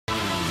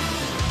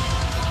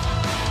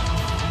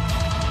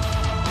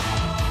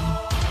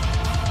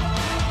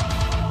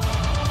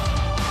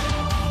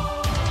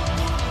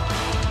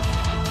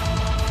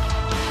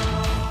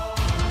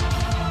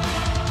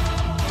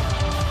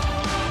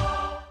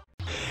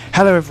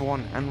Hello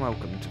everyone and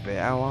welcome to the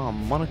AOR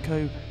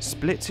Monaco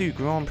Split 2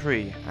 Grand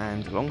Prix,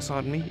 and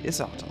alongside me is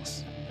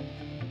Artos.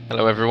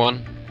 Hello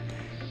everyone.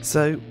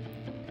 So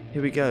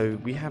here we go,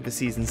 we have the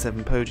Season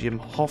 7 podium.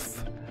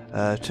 Hoff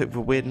took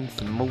the win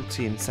for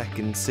Multi in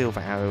second,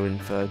 Silver Arrow in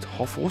third.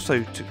 Hoff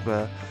also took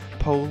the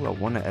pole,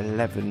 won at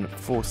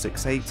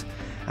 11.468,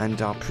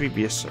 and our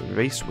previous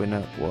race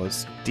winner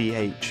was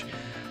DH.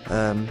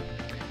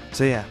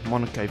 So yeah,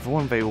 Monaco, the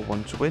one they all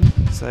want to win,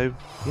 so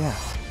yeah.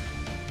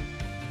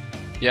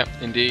 Yep,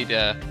 indeed.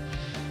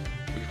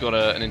 We've got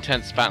an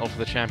intense battle for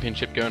the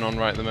championship going on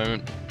right at the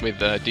moment, with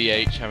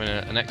DH having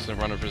an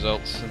excellent run of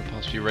results in the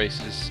past few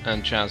races,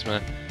 and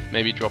Chasma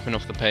maybe dropping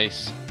off the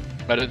pace.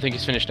 I don't think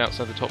he's finished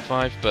outside the top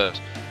 5, but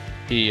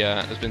he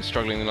has been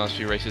struggling in the last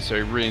few races, so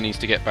he really needs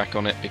to get back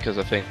on it, because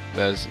I think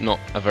there's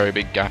not a very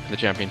big gap in the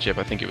championship.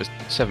 I think it was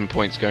 7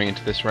 points going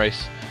into this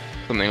race,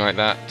 something like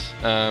that.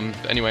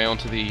 But anyway,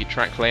 onto the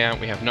track layout.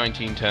 We have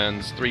 19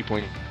 turns,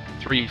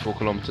 3.34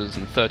 kilometers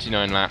and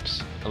 39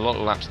 laps. A lot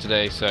of laps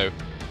today, so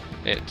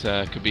it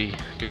could be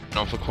going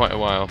on for quite a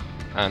while.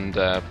 And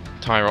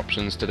tyre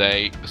options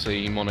today,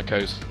 see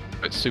Monaco's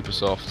super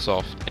soft,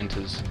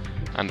 inters,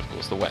 and of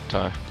course the wet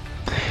tyre.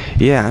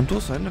 Yeah, and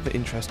also another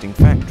interesting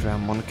fact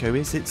around Monaco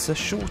is it's the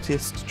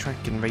shortest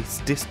track in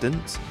race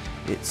distance.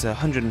 It's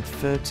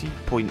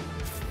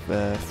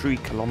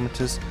 130.3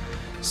 kilometers,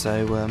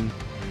 so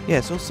yeah,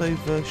 it's also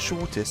the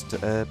shortest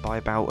by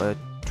about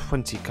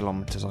 20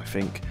 kilometers, I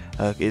think.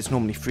 It's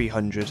normally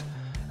 300.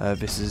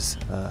 This is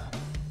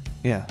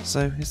yeah,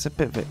 so it's a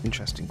bit of an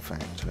interesting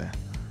fact there.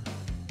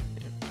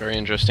 Very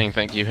interesting,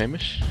 thank you,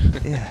 Hamish.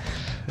 Yeah.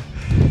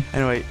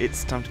 Anyway,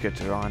 it's time to go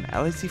to Bahrain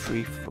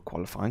LAC3 for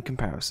qualifying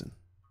comparison.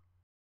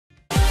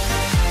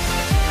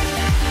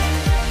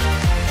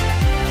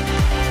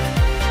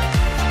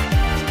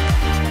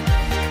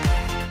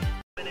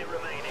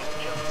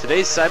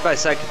 Today's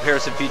side-by-side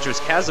comparison features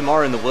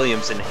Kazamar in the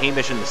Williams and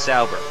Hamish in the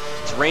Sauber.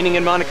 It's raining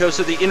in Monaco,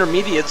 so the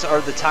intermediates are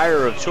the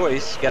tire of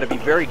choice. Got to be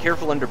very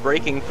careful under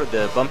braking for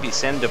the bumpy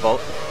Sandoval,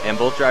 and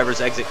both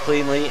drivers exit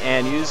cleanly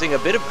and using a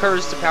bit of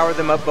curves to power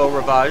them up Beau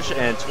Rivage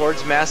and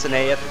towards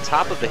Massenet at the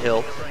top of the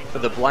hill for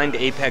the blind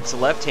apex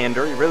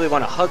left-hander. You really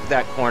want to hug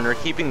that corner,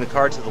 keeping the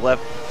car to the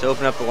left to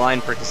open up the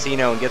line for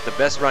Casino and get the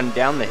best run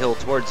down the hill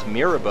towards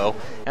Mirabeau.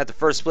 At the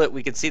first split,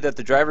 we can see that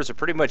the drivers are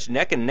pretty much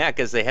neck and neck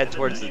as they head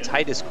towards the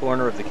tightest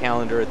corner of the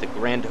calendar at the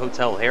Grand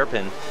Hotel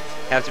hairpin.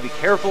 Have to be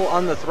careful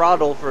on the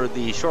throttle for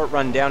the short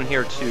run down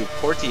here to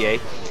Portier,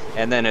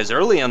 and then as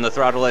early on the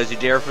throttle as you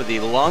dare for the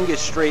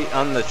longest straight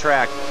on the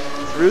track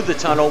through the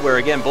tunnel, where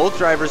again both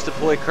drivers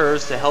deploy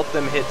curves to help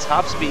them hit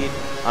top speed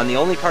on the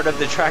only part of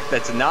the track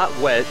that's not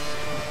wet.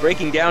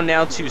 Breaking down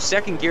now to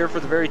second gear for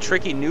the very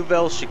tricky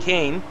Nouvelle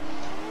chicane,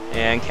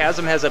 and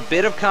Chasm has a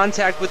bit of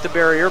contact with the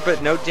barrier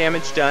but no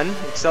damage done.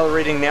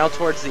 Accelerating now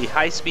towards the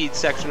high speed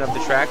section of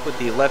the track with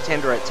the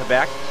left-hander at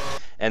Tabac.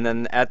 And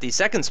then at the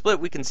second split,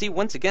 we can see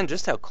once again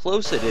just how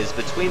close it is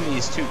between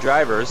these two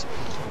drivers.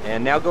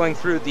 And now going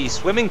through the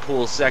swimming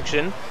pool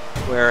section,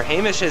 where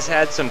Hamish has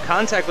had some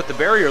contact with the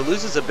barrier,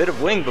 loses a bit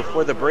of wing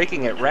before the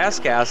braking at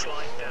Rascasse.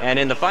 And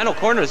in the final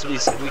corners, we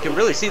can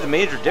really see the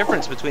major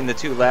difference between the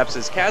two laps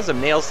as Chasm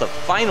nails the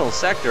final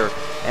sector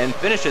and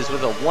finishes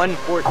with a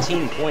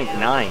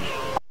 1:14.9.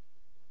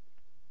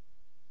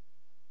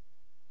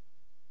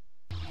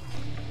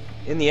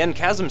 In the end,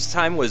 Chasm's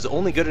time was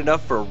only good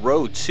enough for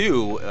row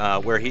 2,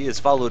 where he is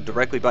followed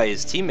directly by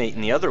his teammate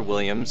in the other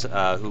Williams,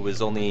 who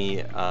was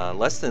only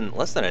less than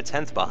a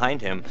tenth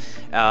behind him.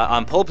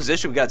 On pole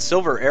position, we got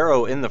Silver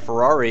Arrow in the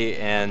Ferrari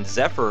and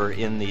Zephyr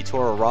in the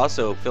Toro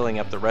Rosso filling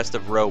up the rest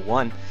of row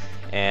 1.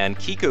 And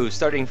Kiko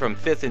starting from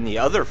 5th in the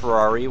other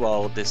Ferrari,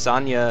 while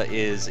Desanya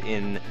is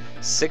in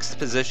 6th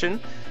position.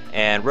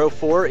 And row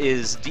 4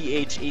 is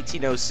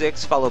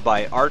DH1806, followed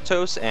by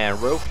Artos, and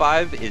row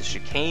 5 is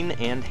Chicane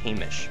and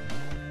Hamish.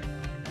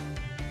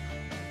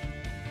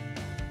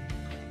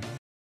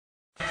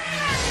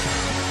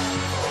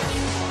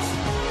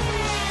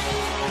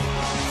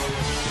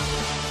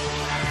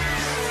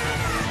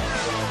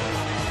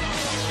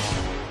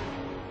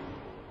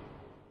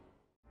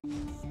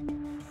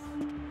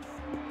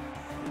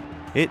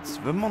 It's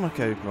the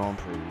Monaco Grand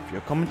Prix with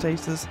your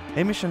commentators,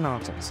 Hamish and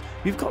Artos.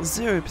 We've got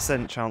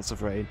 0% chance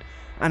of rain,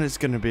 and it's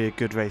going to be a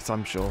good race,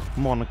 I'm sure.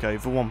 Monaco,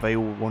 the one they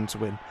all want to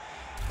win.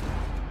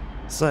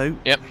 So...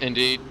 Yep,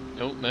 indeed.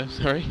 Oh, no,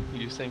 sorry.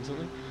 You were saying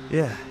something?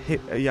 Yeah,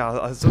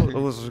 I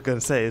was going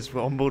to say is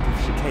we're on board with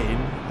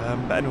chicane,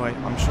 but anyway,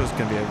 I'm sure it's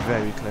going to be a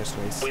very close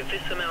race.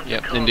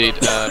 Yep, indeed.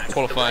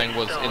 Qualifying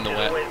was in the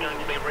wet,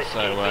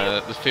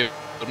 so the field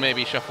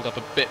maybe shuffled up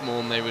a bit more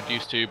than they would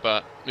used to,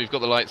 but we've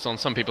got the lights on.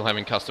 Some people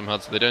having custom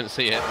HUDs, so they don't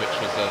see it,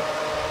 which was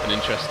an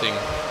interesting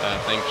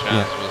thing.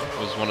 Chaz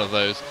was one of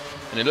those,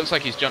 and it looks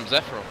like he's jumped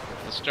Zephyr off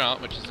the start,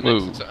 which is the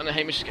next. And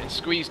Hamish is getting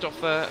squeezed off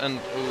there, and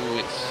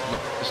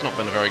it's not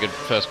been a very good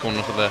first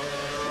corner for there.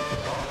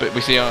 But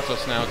we see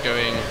Artos now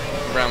going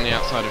around the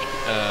outside of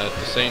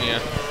Desania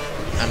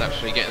and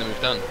actually getting the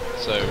move done.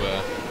 So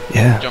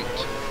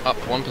jumped up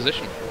one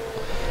position.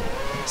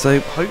 So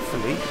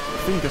hopefully,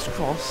 fingers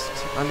crossed,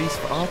 at least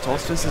for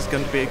Artos, this is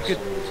going to be a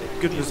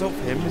good result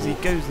for him as he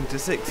goes into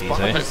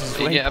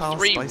 6th. Yeah,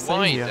 3 wide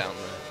down there.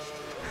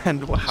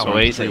 And wow, so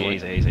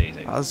easy.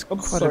 That was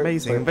quite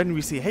amazing. And then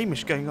we see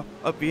Hamish going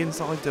up the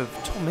inside of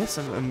Thomas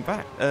and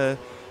back,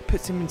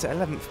 puts him into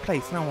 11th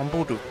place. Now on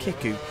board with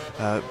Kiku.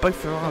 Both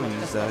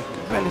Ferraris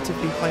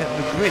relatively high up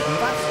the grid, and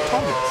that's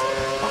Thomas.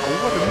 Wow,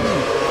 what a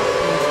move!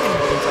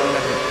 Into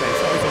 11th place.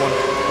 That was one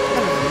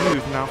hell of a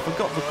move. Now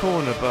forgot the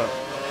corner, but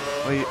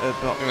I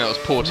think that was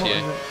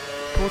Portier.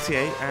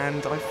 Portier,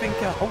 and I think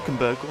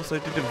Hulkenberg also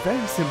did a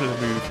very similar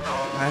move,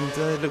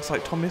 and looks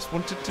like Thomas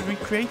wanted to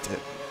recreate it.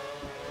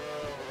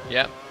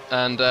 Yeah,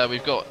 and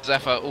we've got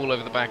Zephyr all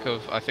over the back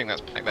of, I think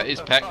that's Peck, that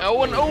is Peck.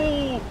 Oh, and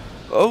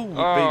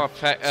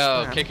Peck,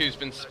 Kiku's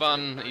been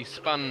spun, he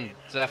spun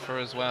Zephyr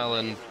as well,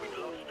 and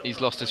he's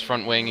lost his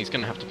front wing, he's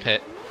going to have to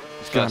pit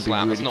his first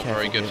lap. It's not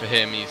very good for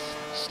him, he's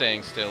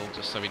staying still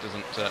just so he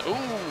doesn't,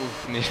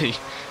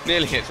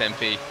 nearly hits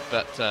MP,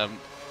 but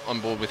on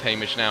board with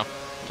Hamish now.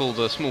 Pulled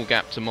a small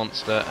gap to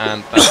Monster,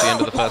 and that's the end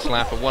of the first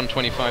lap at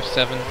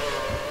 1:25.7.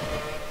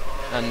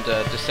 And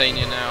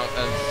Desania now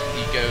as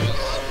he goes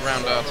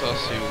round Artos,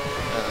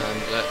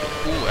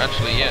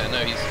 actually, yeah, no,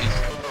 he's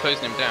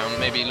closing him down,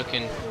 maybe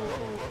looking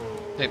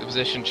to take the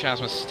position.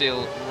 Chasma's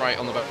still right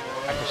on the back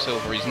of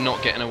Silver, he's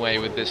not getting away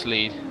with this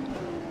lead.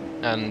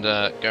 And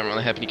going around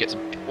the hairpin, he gets a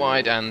bit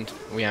wide, and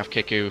we have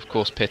Kiku, of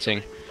course,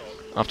 pitting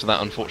after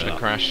that unfortunate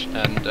crash,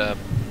 and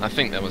I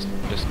think there was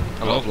just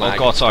a lot of lag.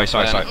 Oh god, sorry.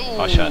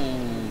 Oh shit.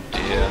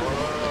 Dear.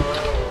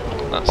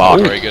 That's not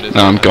very good, is it?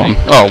 No, I'm gone.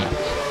 Oh.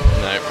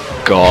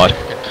 No. God.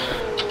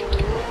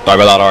 Sorry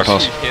about that,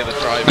 Artos. You hear the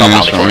drive. No,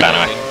 that's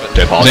Anyway.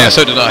 Do apologize. Yeah,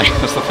 so did I.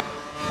 That's the thing.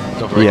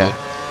 Not very good.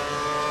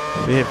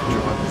 We have to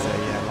try to say,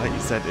 yeah, like you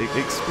said,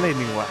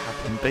 explaining what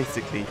happened.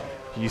 Basically,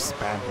 you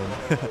spam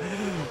him.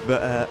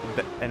 but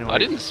anyway. I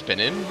didn't spin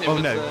him. It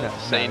was, no,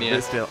 Sania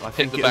but still, I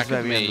think hit the it was back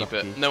of very me,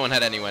 unlucky. but no one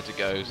had anywhere to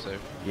go, so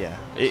yeah,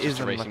 it is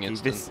a racing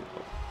incident.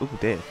 Oh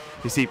dear.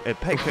 You see, Peck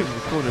going in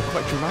the corner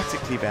quite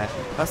dramatically there.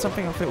 That's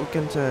something I think we're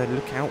going to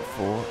look out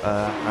for.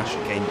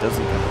 Chicane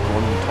doesn't cut the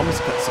corner, and Thomas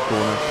cuts the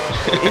corner.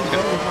 It is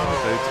very hard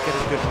though to get a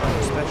good line,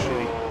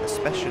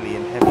 especially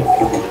in heavy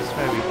fuel. It's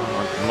very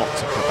hard not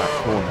to cut that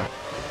corner.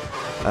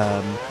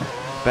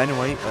 But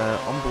anyway,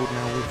 on board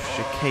now with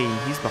Chicane.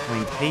 He's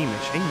behind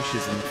Hamish. Hamish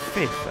is in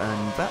 5th,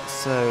 and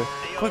that's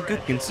quite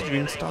good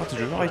considering he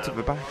started right at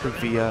the back of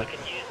the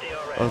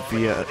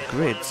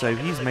grid. So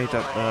he's made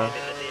up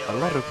a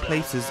lot of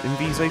places in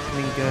these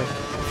opening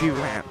few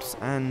laps,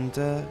 and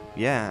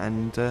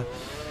of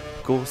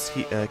course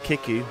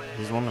Kiku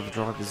is one of the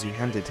drivers who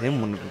handed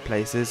him one of the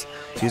places.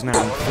 He's now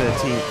in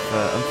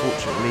 13th.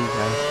 Unfortunately,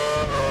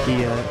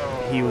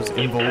 he was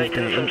involved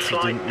in an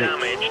incident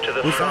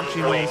which was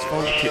actually no one's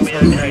fault. It's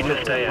only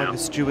looked at by the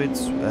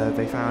stewards.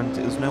 They found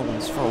it was no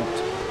one's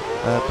fault.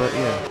 But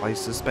yeah, I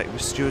suspect the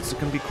stewards are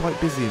going to be quite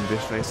busy in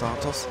this race,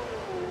 Artos.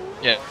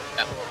 Yeah,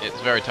 it's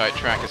a very tight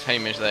track as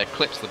Hamish there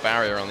clips the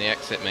barrier on the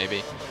exit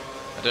maybe.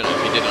 I don't know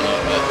if he did or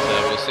not,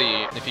 but we'll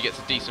see if he gets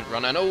a decent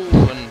run. And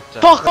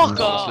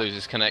Thomas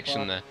loses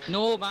connection there.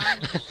 No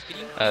man.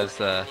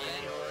 As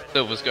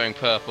Silver's going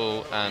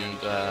purple, and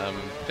I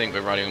think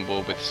we're riding on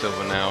board with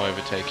Silver now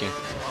overtaking.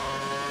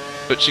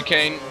 But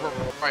Chicane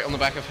right on the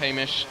back of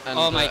Hamish, and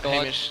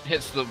Hamish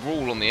hits the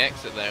wall on the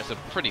exit there. It's a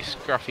pretty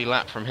scruffy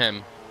lap from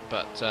him.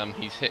 But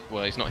he's hit,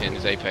 well, he's not hitting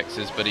his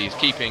apexes, but he's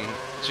keeping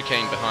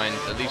Chicane behind,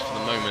 at least for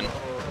the moment.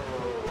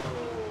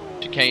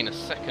 Chicane a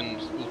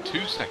second, well,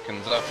 2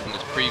 seconds up from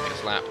his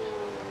previous lap,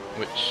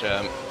 which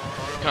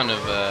kind of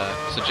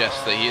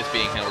suggests that he is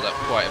being held up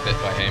quite a bit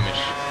by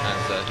Hamish,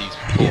 as he's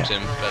caught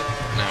him, but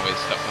now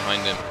he's stuck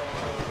behind him.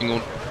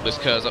 This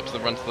curves up to the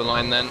run to the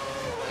line then,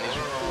 and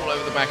he's all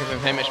over the back of him.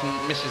 Hamish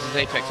misses his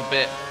apex a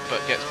bit,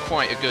 but gets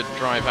quite a good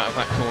drive out of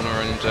that corner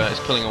and is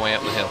pulling away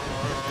up the hill.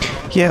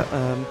 Yeah,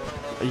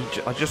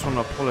 I just want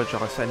to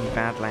apologise for any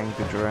bad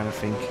language or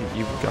anything.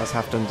 You guys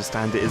have to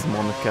understand it is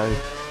Monaco,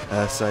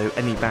 so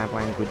any bad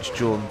language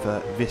during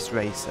this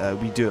race,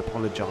 we do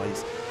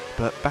apologise.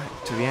 But back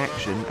to the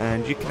action,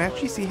 and you can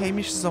actually see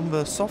Hamish is on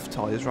the soft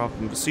tyres rather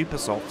than the super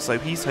soft, so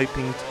he's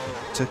hoping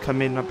to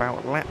come in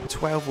about lap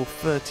 12 or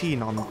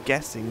 13, I'm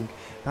guessing.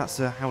 That's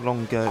how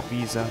long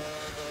these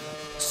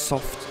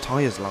soft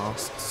tyres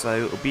last,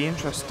 so it'll be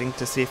interesting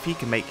to see if he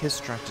can make his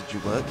strategy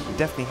work. He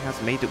definitely has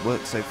made it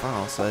work so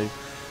far, so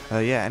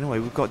yeah, anyway,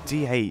 we've got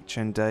DH,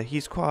 and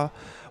he's quite a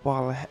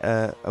while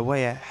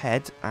away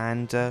ahead,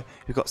 and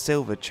we've got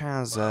Silver,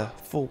 Chaz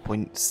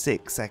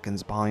 4.6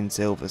 seconds behind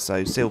Silver,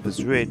 so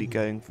Silver's really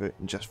going for it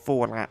in just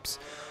 4 laps,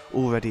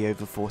 already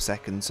over 4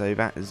 seconds, so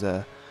that is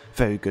a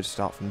very good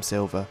start from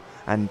Silver.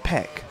 And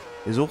Peck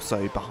is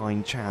also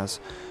behind Chaz,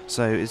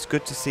 so it's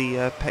good to see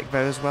Peck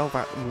there as well.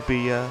 That will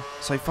be,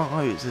 so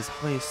far, it's his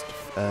highest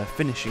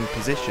finishing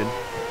position.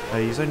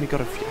 He's only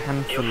got a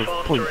handful of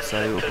points,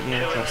 so it'll be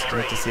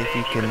interesting to see if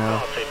he can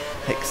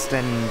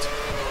extend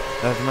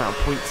the amount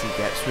of points he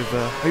gets with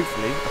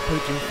hopefully a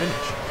podium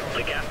finish.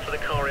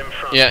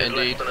 Yeah,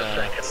 indeed.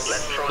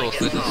 Of course,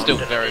 this is still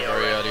very,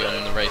 very early on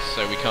in the race,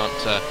 so we can't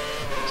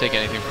take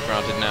anything for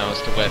granted now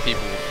as to where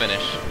people will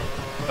finish.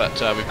 But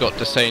we've got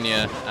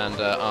Desania and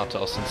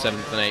Artos in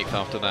 7th and 8th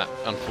after that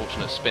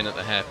unfortunate spin at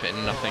the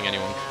hairpin. Nothing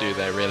anyone could do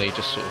there really,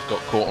 just sort of got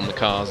caught on the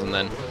cars and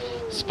then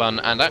spun.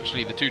 And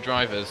actually the two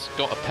drivers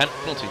got a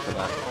penalty for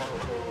that.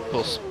 Of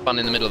course, spun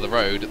in the middle of the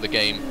road. The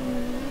game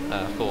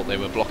thought they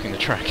were blocking the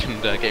track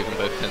and gave them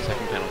both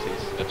 10-second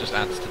penalties. That just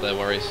adds to their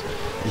worries.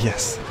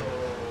 Yes.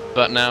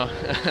 But now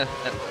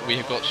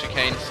we've got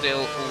Chicane still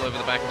all over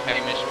the back of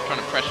Hamish, trying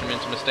to pressure him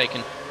into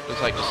mistaken.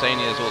 Looks like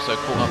Desania is also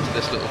caught up to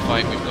this little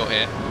fight we've got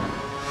here.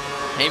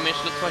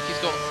 Hamish looks like he's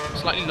got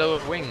slightly lower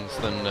wings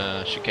than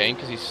Chicane,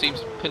 because he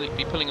seems to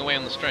be pulling away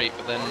on the straight,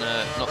 but then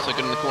not so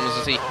good in the corners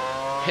as he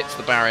hits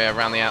the barrier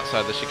around the outside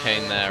of the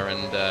chicane there,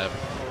 and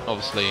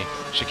obviously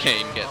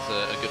Chicane gets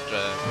a good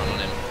run on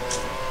him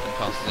and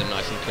passes him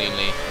nice and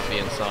cleanly on the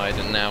inside,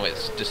 and now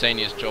it's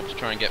Desania's job to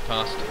try and get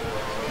past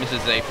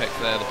Mrs. Apex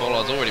there. The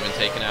bollard's already been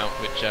taken out,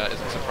 which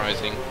isn't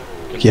surprising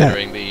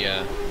considering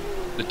the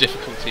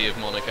difficulty of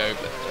Monaco,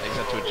 but he's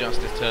had to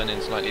adjust his turn in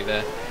slightly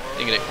there.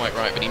 Didn't get it quite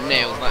right, but he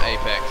nails that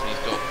apex, and he's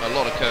got a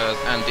lot of curves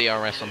and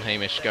DRS on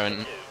Hamish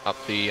going up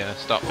the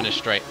start-finish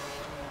straight.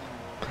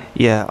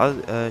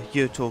 Yeah,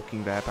 you're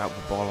talking there about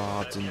the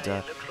bollards,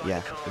 and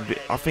yeah,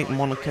 I think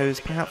Monaco is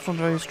perhaps one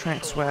of those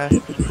tracks where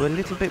we're a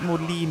little bit more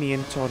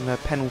lenient on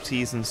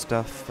penalties and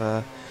stuff,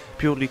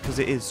 purely because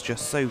it is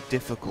just so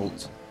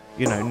difficult,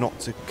 you know, not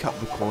to cut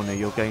the corner.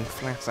 You're going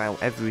flat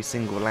out every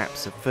single lap,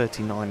 so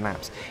 39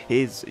 laps.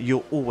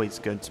 You're always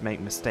going to make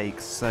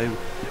mistakes, so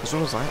as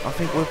well as that, I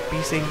think we'll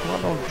be seeing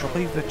quite a lot of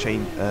driver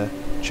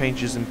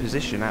changes in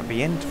position at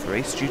the end of the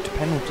race due to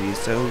penalties,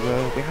 so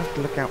we have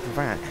to look out for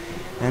that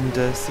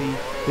and see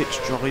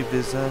which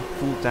drivers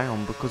fall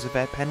down because of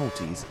their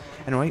penalties.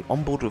 Anyway,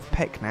 on board with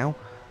Peck now.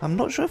 I'm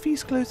not sure if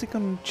he's closing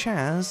on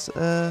Chaz.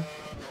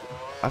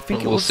 I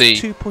think it was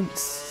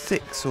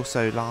 2.6 or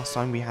so last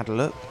time we had a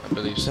look. I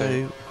believe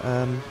so.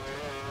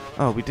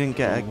 Oh, we didn't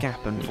get a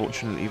gap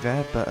unfortunately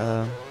there, but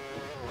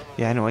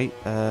yeah, anyway,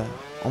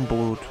 on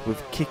board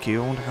with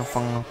Kiku. I wonder how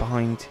far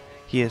behind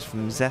he is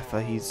from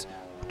Zephyr. He's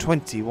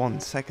 21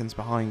 seconds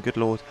behind, good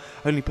lord.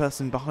 Only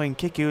person behind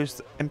Kiku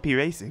is MP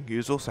Racing,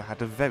 who's also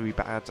had a very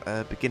bad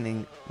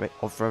beginning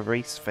of the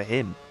race for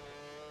him.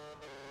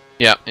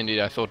 Yeah, indeed,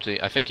 I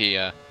think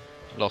he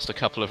lost a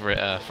couple of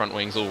front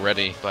wings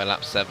already by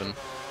lap 7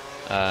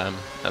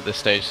 at this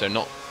stage, so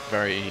not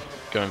going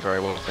very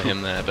well for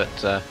him there.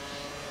 But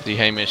the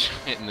Hamish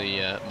hitting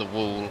the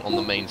wall on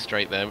the main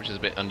straight there, which is a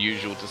bit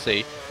unusual to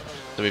see.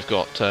 So we've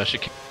got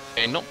Chicane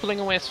not pulling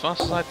away as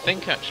fast as I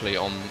think actually.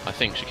 I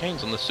think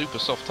Chicane's on the super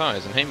soft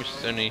tyres, and Hamish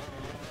is only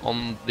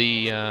on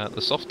the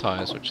soft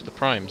tyres, which are the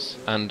primes.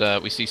 And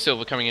we see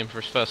Silver coming in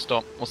for his first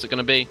stop. What's it going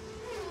to be?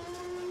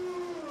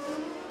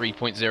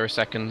 3.0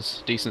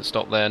 seconds, decent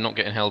stop there, not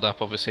getting held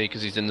up obviously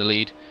because he's in the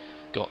lead.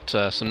 Got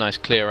some nice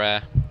clear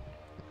air.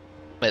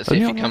 Let's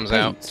see if he comes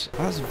out.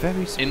 That's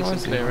very surprising. In some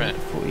clear air. I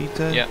thought he'd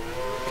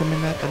come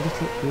in a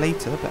little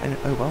later, but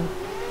oh well.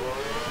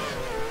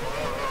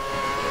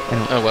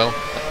 Anyway. Oh well.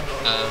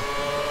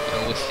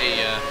 And we'll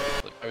see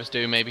what drivers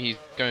do. Maybe he's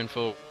going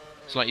for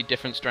slightly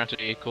different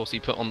strategy. Of course, he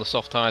put on the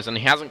soft tyres, and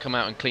he hasn't come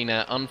out in clean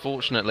air,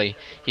 unfortunately.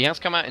 He has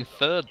come out in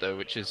 3rd though,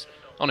 which is...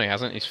 Oh no, he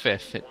hasn't, he's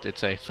 5th. It did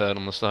say 3rd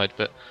on the side,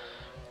 but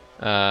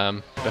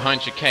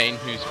behind Chicane,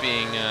 who's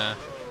being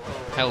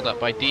held up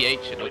by DH,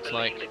 it looks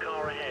like,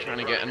 trying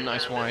to get a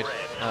nice wide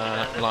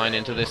line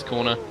into this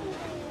corner.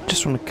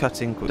 Just want to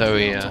cut in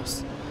quickly.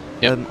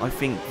 Yep. I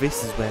think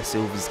this is where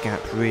Silver's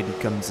gap really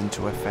comes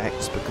into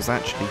effect, because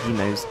actually he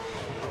knows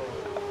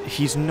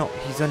he's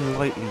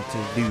unlikely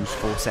to lose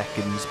 4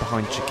 seconds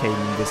behind Chicane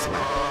in this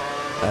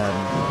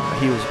lap.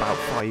 He was about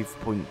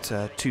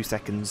 5.2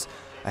 seconds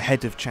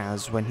ahead of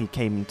Chaz when he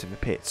came into the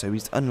pit, so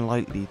he's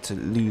unlikely to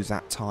lose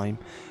that time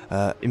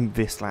in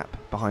this lap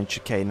behind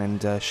Chicane,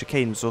 and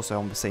Chicane is also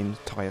on the same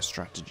tyre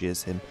strategy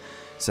as him,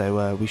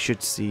 so we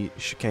should see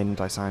Chicane and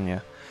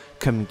Desania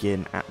coming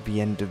in at the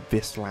end of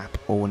this lap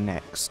or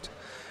next.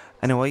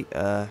 Anyway,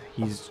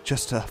 he's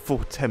just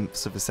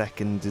 4/10 of a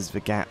second is the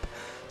gap,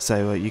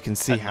 so you can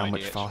see how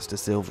much faster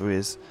Silver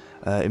is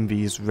in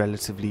these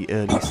relatively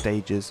early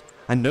stages,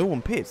 and no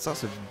one pits.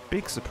 That's a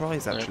big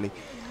surprise actually.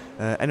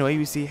 Anyway,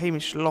 we see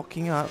Hamish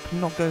locking up,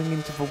 not going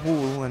into the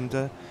wall, and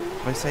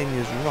Desania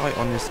is right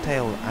on his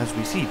tail as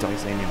we see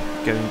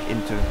Desania going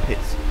into the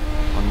pits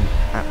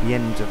at the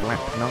end of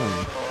lap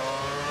 9.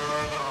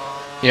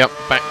 Yep,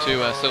 back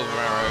to Silver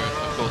Arrow.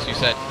 Of course, you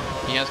said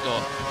he has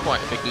got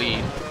quite a big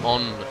lead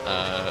on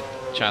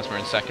Chasma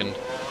in 2nd.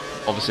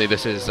 Obviously,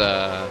 this is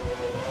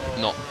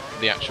not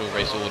the actual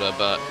race order,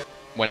 but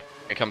when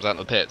it comes out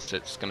of the pits,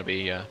 it's going to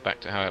be back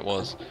to how it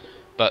was.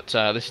 But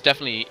this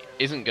definitely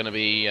isn't going to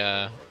be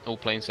all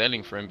plain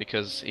sailing for him,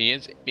 because he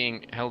is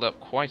being held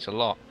up quite a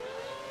lot.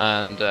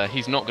 And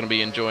he's not going to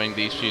be enjoying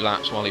these few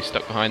laps while he's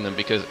stuck behind them,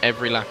 because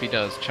every lap he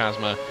does,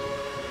 Chasma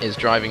is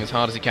driving as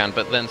hard as he can.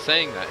 But then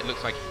saying that, it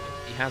looks like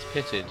he has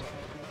pitted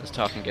as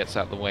Tarkin gets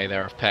out the way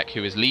there of Peck,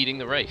 who is leading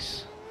the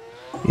race.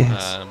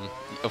 Yes.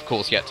 Of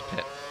course, yet to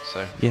pit.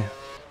 So yeah.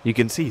 You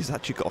can see he's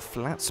actually got a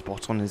flat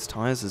spot on his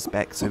tyres as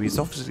Beck, so he's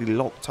obviously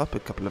locked up a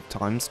couple of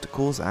times to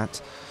cause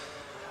that.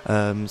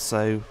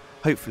 So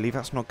hopefully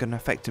that's not going to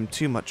affect him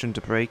too much under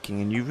braking,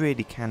 and you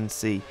really can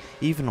see,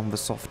 even on the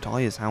soft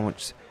tyres, how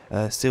much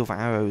Silver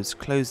Arrow is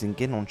closing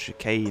in on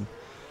chicane,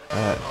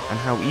 and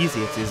how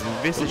easy it is.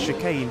 And this is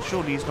chicane,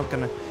 surely he's not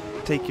going to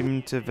take him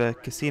into the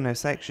casino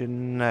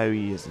section. No,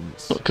 he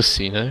isn't. Not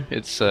casino,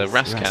 it's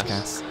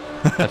Raskas.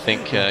 I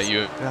think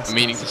you were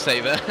meaning to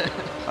say there.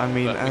 I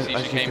mean, as you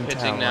chicane can pitting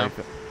tell, now.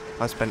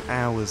 I spent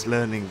hours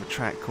learning the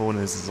track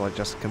corners as I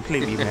just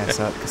completely mess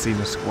up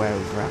Casino Square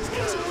with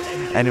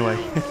Raskas. Anyway,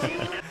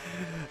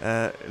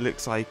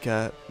 looks like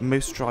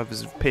most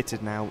drivers have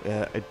pitted now.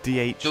 A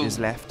DH is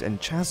left, and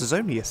Chaz is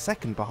only a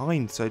second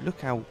behind, so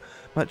look how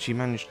much he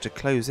managed to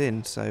close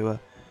in. So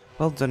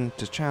well done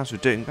to Chaz for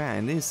doing that.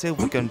 And is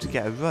Silver going to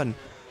get a run?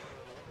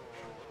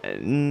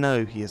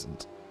 No, he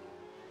isn't.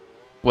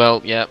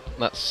 Well, yeah,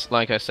 that's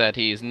like I said,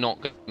 he is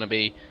not going to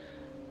be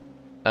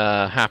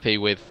happy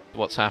with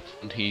what's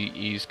happened.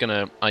 He's going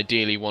to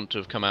ideally want to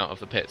have come out of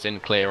the pits in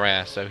clear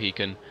air so he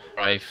can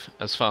drive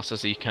as fast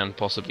as he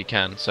possibly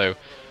can. So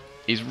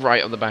he's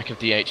right on the back of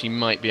DH. He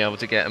might be able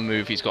to get a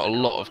move. He's got a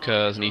lot of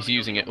curves and he's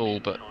using it all,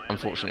 but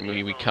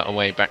unfortunately we cut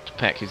away back to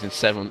Peck, who's in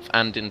 7th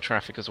and in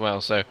traffic as well.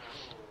 So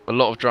a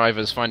lot of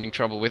drivers finding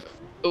trouble with...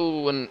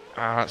 Oh, and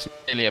it's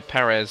nearly a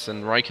Perez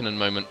and Raikkonen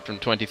moment from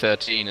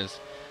 2013 as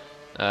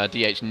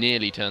DH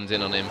nearly turns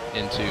in on him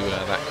into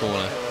that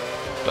corner,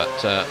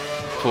 but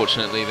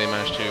fortunately they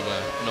managed to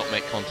not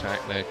make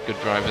contact. They're good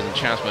drivers, and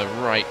Chasma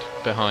right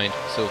behind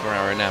Silver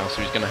Arrow now,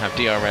 so he's going to have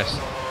DRS,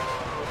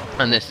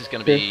 and this is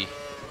going to be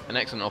an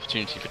excellent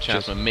opportunity for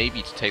Chasma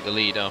maybe to take the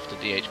lead after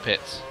DH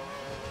pits.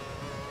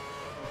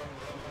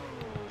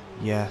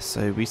 Yeah,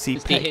 so we see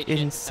Peck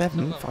in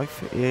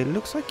 7th. It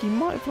looks like he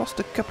might have lost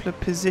a couple of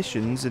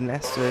positions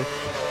unless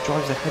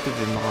drives ahead of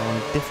him are on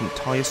different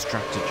tyre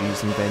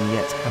strategies and then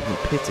yet haven't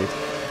pitted.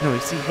 No, we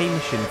see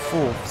Hamish in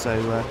 4th,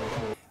 so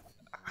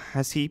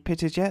has he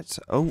pitted yet?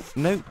 Oh,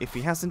 no, if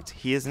he hasn't,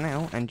 he is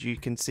now, and you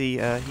can see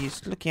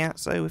he's looking at,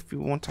 so if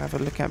you want to have a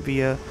look at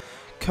the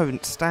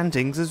current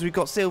standings, as we've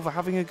got Silver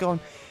having a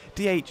gone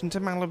DH into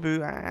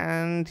Malibu,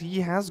 and he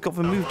has got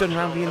the move done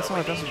around the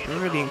inside. That's a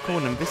brilliant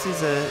corner, and this is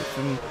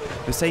from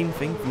the same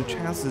thing from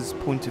Chaz's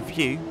point of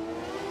view.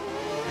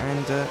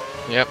 And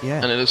yep, yeah,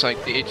 and it looks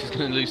like DH is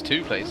going to lose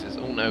 2 places.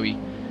 Oh no, he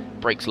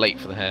breaks late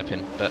for the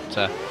hairpin, but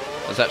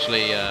it's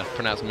actually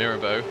pronounced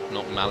Mirabeau,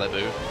 not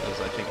Malibu, as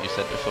I think you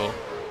said before.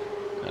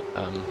 But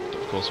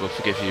of course we'll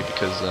forgive you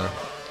because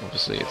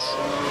obviously it's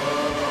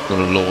not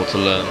a law to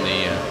learn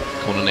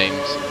the corner names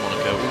of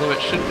Monaco, although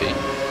it should be.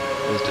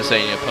 As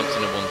Desania pumps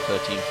in a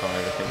 1:13.5,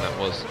 I think that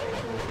was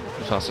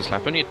the fastest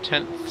lap. Only a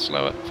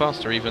 10th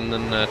faster even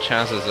than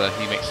Chaz, as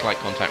he makes slight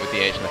contact with the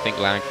edge, and I think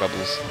lag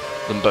bubbles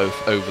them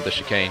both over the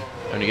chicane.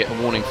 Only get a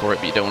warning for it,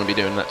 but you don't want to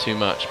be doing that too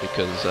much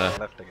because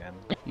Left again.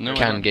 it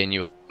can gain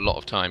you a lot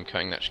of time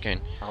cutting that chicane.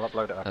 I'll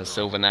upload it after. As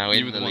Silver now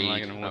in the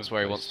lead, that's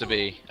where he wants to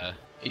be.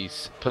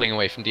 He's pulling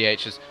away from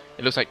DH. It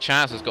looks like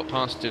Chaz has got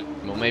past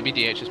him, or maybe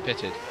DH has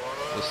pitted.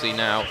 We'll see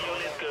now.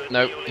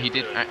 No, he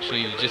did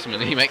actually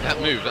legitimately make that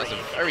move. That's a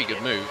very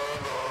good move.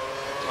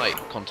 Slight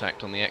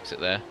contact on the exit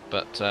there,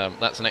 but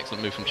that's an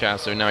excellent move from Chaz.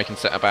 So now he can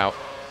set about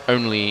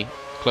only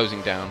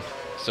closing down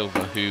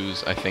Silver,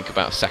 who's I think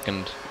about a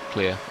second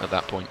clear at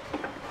that point.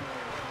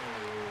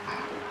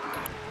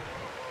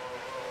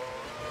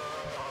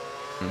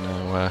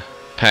 Now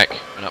Peck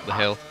went up the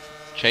hill,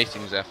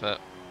 chasing Zephyr.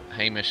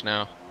 Hamish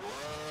now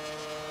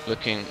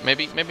looking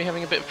maybe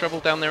having a bit of trouble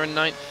down there in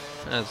 9th,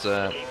 as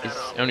he's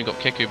only got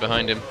Kiku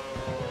behind him.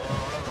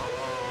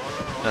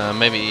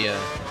 Maybe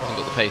hasn't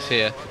got the pace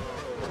here,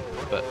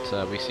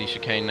 but we see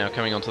chicane now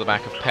coming onto the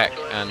back of Peck,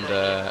 and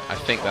I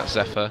think that's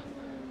Zephyr.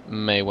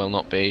 May well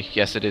not be.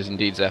 Yes, it is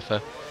indeed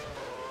Zephyr.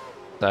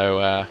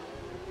 So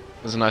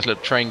there's a nice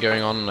little train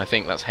going on, and I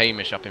think that's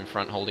Hamish up in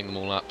front holding them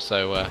all up.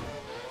 So,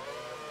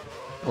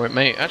 or it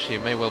may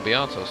well be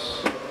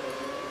Artos.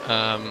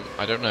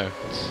 I don't know.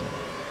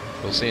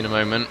 We'll see in a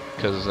moment,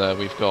 because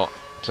we've got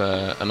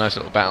a nice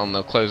little battle, and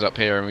they'll close up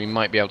here, and we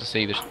might be able to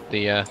see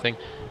the thing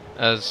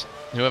as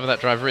whoever that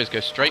driver is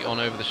goes straight on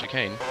over the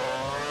chicane.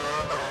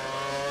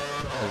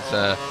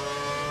 As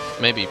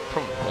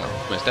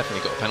most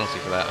definitely got a penalty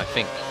for that. I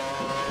think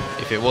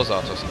if it was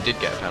Artos, he did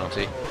get a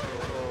penalty.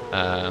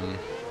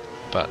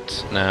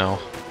 But now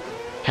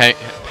Peck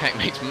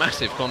makes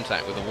massive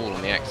contact with the wall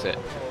on the exit.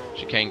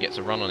 Chicane gets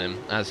a run on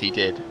him, as he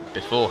did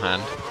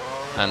beforehand,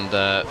 and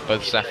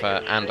both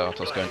Zephyr and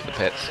Artos go into the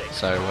pits.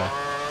 So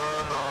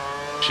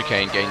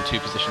chicane gained 2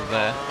 positions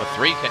there, or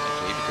 3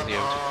 technically, because he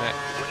overtook Peck.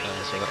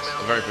 So that's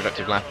a very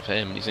productive lap for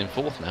him. He's in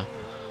 4th now.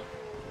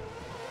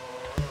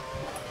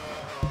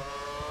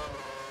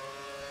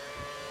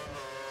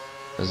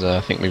 As I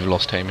think we've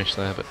lost Hamish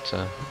there, but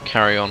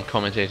carry on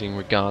commentating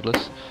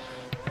regardless.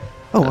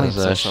 Oh, I'm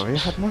so sorry, I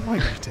had my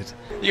mic muted.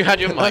 You had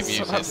your mic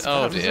muted? Oh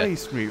that was dear. very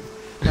smooth.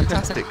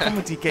 Fantastic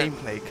comedy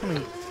gameplay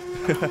coming.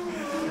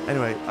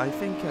 Anyway, I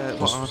think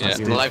what Artos Yeah,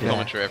 did live there,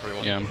 commentary,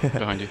 everyone. Yeah, I'm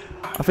behind you.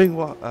 I think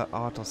what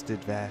Artos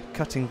did there,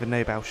 cutting the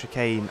no-bow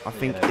chicane, I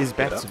think is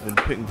better than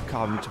putting the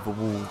car into the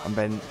wall, and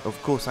then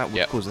of course that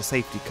would cause a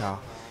safety car,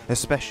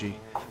 especially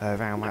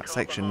around that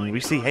section. We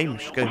see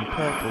Hamish going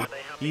purple.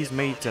 He's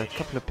made a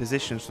couple of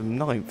positions from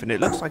 9th, and it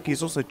looks like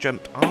he's also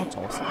jumped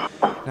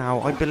Artos.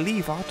 Now, I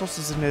believe Artos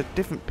is in a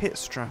different pit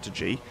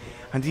strategy,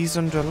 and he's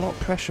under a lot of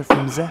pressure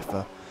from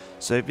Zephyr.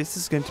 So this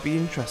is going to be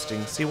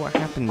interesting. See what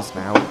happens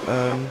now.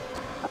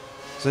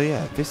 So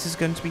yeah, this is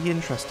going to be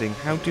interesting.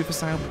 How do the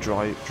Sauber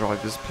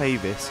drivers play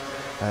this?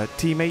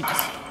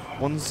 Teammates,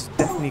 one's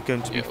definitely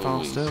going to be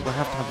faster. We'll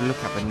have to have a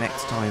look at the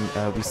next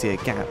time we see a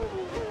gap.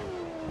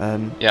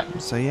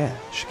 So yeah,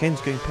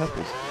 chicane's going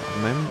purple at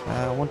the moment.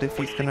 I wonder if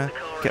he's going to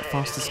get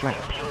fastest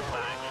lap.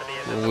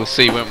 We'll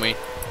see, won't we?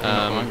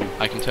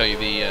 I can tell you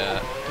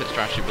the pit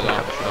strategy of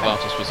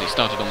Artos was he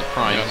started on the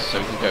Prime, so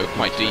he can go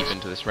quite deep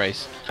into this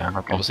race.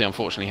 Obviously,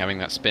 unfortunately, having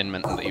that spin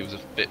meant that he was a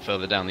bit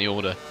further down the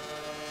order.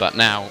 But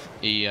now,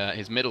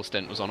 his middle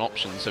stint was on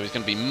options, so he's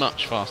going to be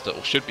much faster,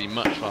 or should be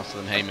much faster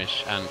than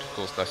Hamish, and of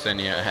course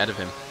Dysenia ahead of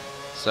him.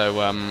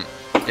 So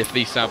if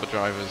these Sauber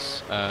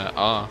drivers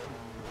are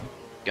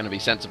going to be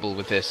sensible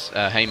with this,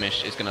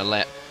 Hamish is going to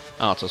let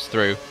Artos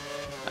through.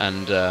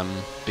 And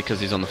because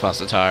he's on the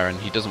faster tyre and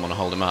he doesn't want to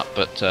hold him up,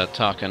 but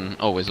Tarkan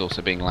always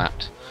also being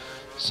lapped,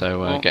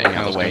 so getting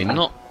out of the way,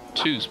 not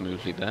too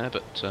smoothly there,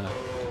 but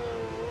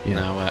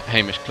now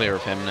Hamish clear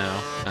of him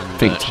now,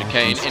 and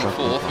chicane in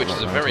 4th, which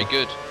is a very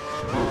good.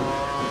 In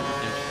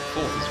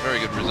 4th is a very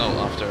good result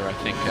after I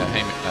think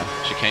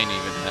chicane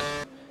even had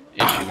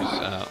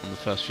issues on the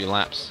first few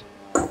laps.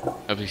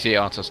 Obviously,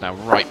 Artos now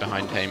right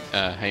behind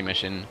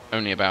Hamish in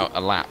only about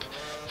a lap.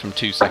 From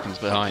 2 seconds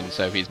behind,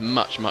 so he's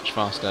much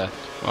faster.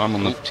 Well, I'm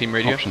on the team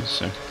radio options,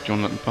 so do you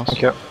want to let me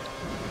pass? Yep.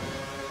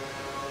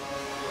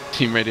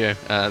 Team radio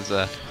as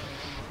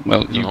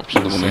well, you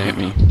option the one that hit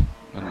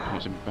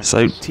me.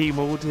 So team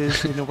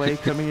orders in a way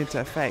coming into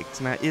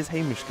effect. Now, is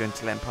Hamish going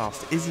to let him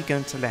past? Is he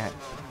going to let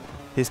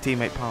his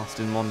teammate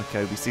past in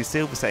Monaco? We see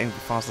Silver setting the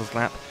fastest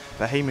lap,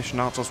 but Hamish and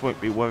Artos won't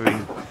be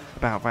worrying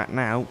about that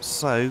now.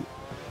 So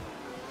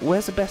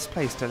where's the best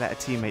place to let a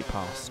teammate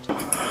past?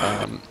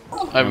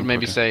 I would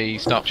maybe say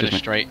start finish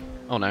straight.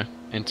 Oh no,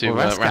 into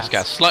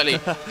Raskas.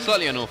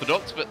 Slightly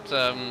unorthodox, but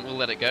we'll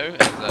let it go.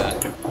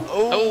 As,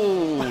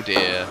 oh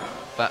dear,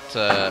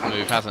 that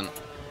move hasn't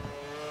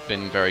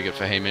been very good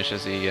for Hamish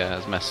as he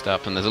has messed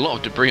up, and there's a lot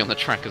of debris on the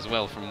track as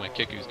well from where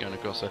Kiku's going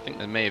across. So I think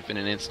there may have been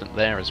an incident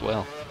there as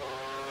well.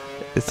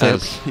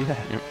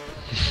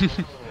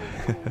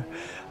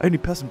 Only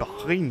person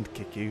behind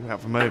Kiku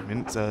at the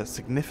moment,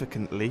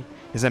 significantly,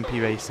 is MP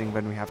Racing.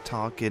 When we have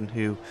Tarkin,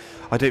 who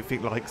I don't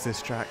think likes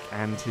this track,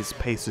 and his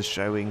pace is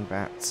showing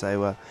that.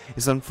 So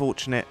it's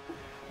unfortunate.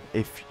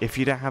 If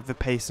you don't have the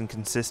pace and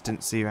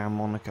consistency around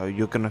Monaco,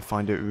 you're going to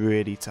find it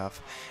really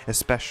tough,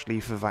 especially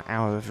for that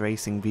hour of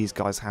racing these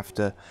guys have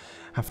to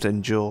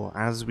endure.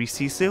 As we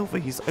see Silver,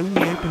 he's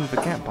only opened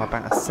the gap by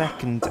about 1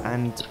 second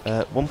and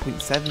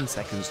 1.7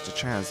 seconds to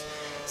Chaz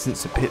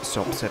since the pit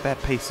stop, so their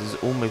pace is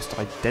almost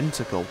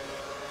identical.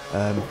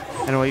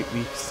 Anyway,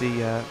 we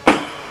see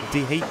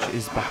DH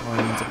is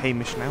behind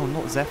Hamish now,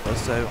 not Zephyr,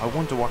 so I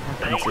wonder what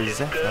happens to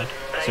Zephyr,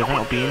 so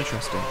that'll be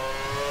interesting.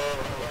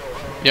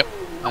 Yep,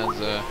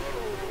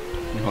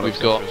 as we've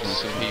got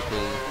some people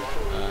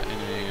in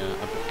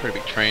a pretty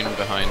big train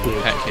behind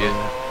Peck here.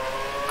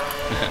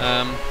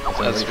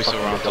 As we saw,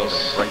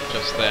 Artos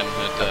just then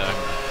had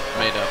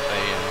made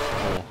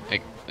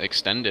up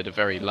extended a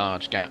very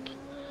large gap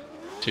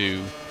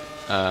to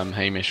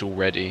Hamish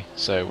already,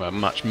 so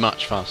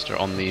much faster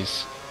on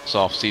these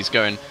softs. He's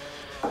on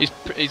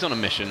a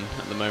mission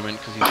at the moment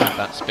because he's had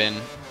that spin.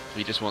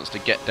 He just wants to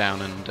get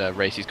down and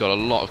race. He's got a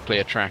lot of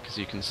clear track, as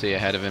you can see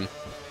ahead of him.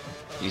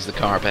 He's the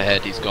car up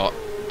ahead. He's got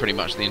pretty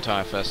much the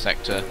entire first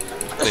sector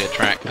clear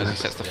track as he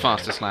sets the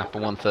fastest lap, a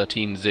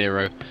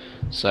 1:13.0.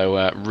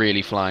 So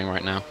really flying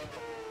right now.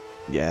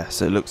 Yeah,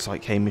 so it looks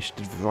like Hamish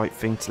did the right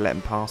thing to let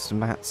him pass,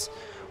 and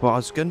well, I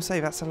was going to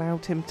say that's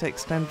allowed him to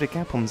extend the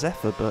gap on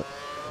Zephyr, but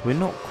we're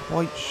not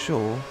quite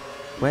sure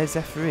where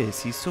Zephyr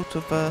is. He's sort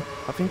of,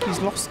 I think he's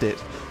lost it.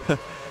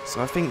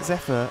 So I think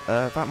Zephyr,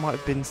 that might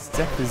have been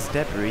Zephyr's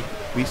debris.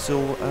 We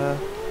saw,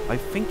 I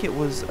think it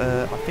was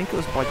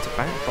bite to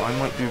back, but I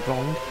might be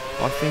wrong.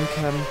 But I think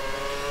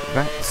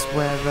that's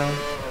where,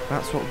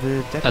 that's what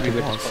the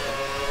debris was.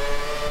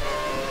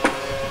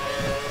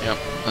 Yep,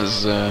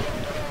 as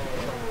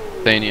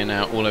Dania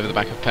now all over the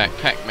back of Peck.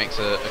 Peck makes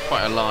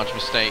quite a large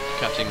mistake,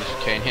 cutting the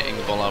chicane, hitting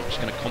the ball up, which is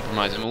going to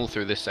compromise him all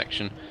through this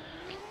section.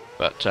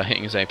 But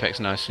hitting his apex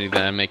nicely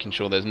there, making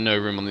sure there's no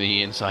room on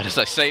the inside. As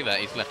I say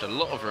that, he's left a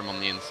lot of room on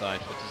the inside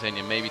for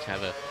Dania maybe to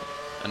have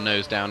a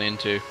nose down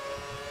into.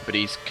 But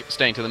he's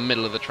staying to the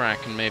middle of the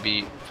track and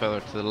maybe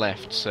further to the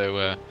left,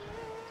 so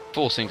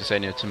forcing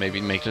Dania to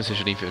maybe make a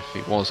decision even if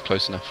he was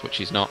close enough, which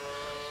he's not.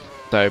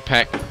 So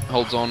Peck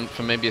holds on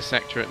for maybe a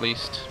sector at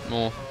least,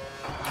 more,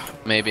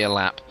 maybe a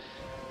lap.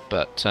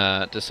 But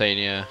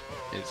Dysania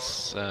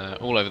is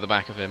all over the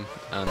back of him,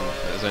 and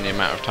there's only a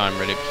matter of time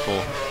really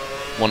before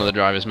one of the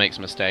drivers makes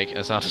a mistake,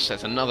 as Artos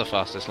sets another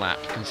fastest lap,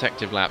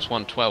 consecutive laps,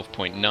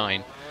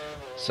 1:12.9.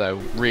 So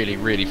really,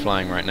 really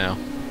flying right now.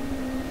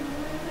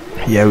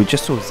 Yeah, we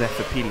just saw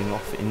Zephyr peeling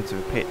off into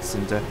the pits,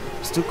 and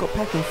still got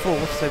Peck in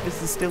fourth, so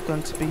this is still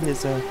going to be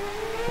his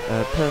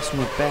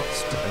personal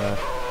best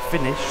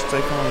finish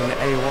so far in the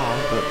AOR,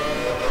 but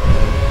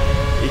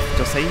if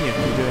Dosania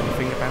can do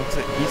anything about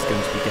it, he's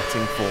going to be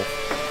getting fourth.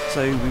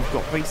 So we've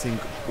got racing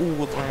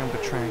all around the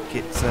track.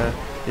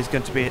 It's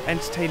going to be an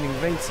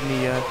entertaining race, and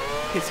he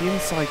hits the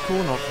inside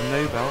corner of the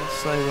Nobel,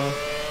 so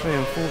very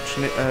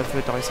unfortunate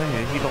for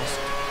Dysania. He lost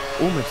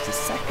almost a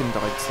second,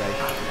 I'd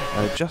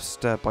say,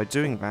 just by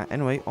doing that.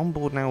 Anyway, on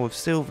board now with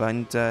Silver,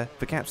 and the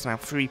gap's now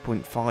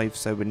 3.5,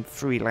 so in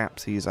 3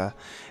 laps he's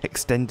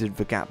extended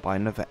the gap by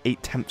another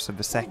 0.8 of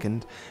a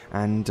second,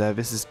 and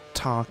this is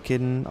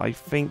Tarkin, I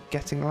think,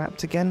 getting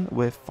lapped again.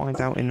 We'll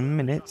find out in a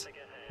minute.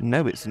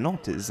 No, it's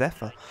not, it's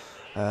Zephyr.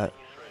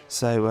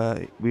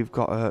 So we've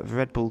got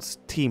Red Bull's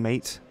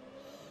teammate,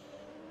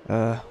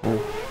 or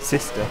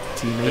sister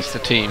teammate. It's the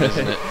team,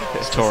 isn't it?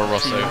 It's Toro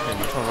Rosso.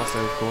 Toro Rosso,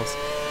 of course.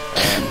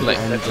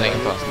 Layton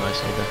passed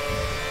nicely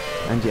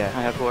there. And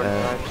yeah,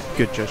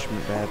 good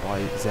judgment there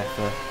by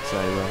Zephyr. So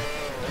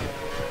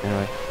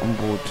anyway, on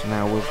board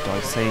now with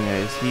Dysania.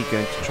 Is he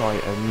going to try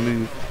and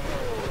move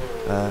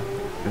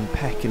and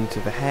peck into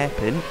the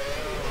hairpin?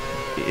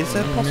 Is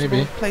there a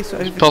possible place to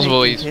overtake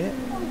possible here?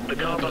 But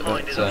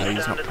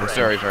he's not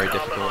very, very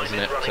difficult, isn't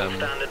it?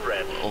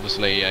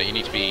 Obviously, you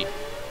need to be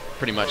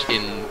pretty much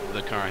in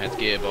the car ahead's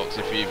gearbox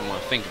if you even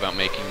want to think about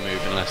making a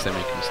move, unless they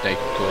make a mistake,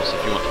 of course.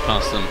 If you want to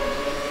pass them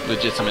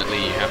legitimately,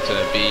 you have to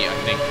be, I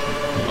think,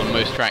 on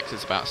most tracks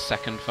it's about a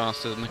second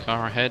faster than the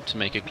car ahead to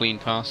make a clean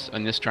pass.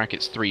 On this track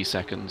it's 3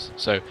 seconds.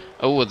 So,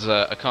 there's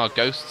a car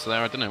ghosts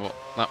there. I don't know what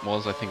that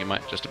was. I think it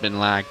might just have been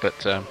lag,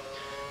 but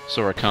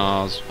saw a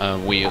car's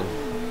wheel.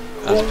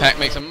 As Peck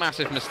makes a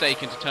massive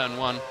mistake into turn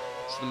 1.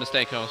 It's the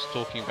mistake I was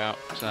talking about.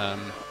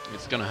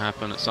 It's going to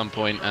happen at some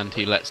point, and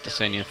he lets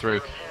Dysania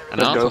through.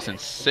 And Artos in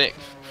 6th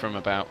from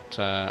about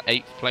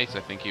 8th place,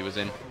 I think he was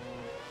in.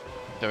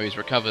 So he's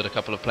recovered a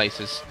couple of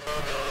places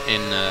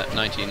in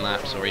 19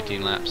 laps or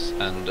 18 laps,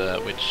 and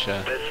which he's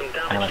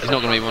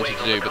not going to be wanting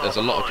to do. But there's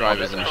a lot of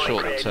drivers in a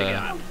short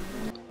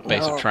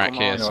base of track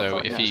here, so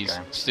if he's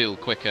still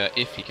quicker,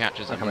 if he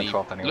catches him, and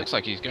he looks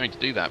like he's going to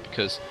do that,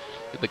 because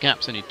the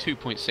gap's only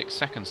 2.6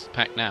 seconds to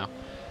Peck now,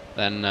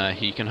 then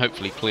he can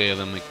hopefully clear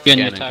them again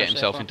and get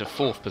himself into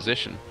 4th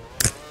position.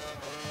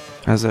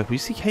 As we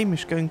see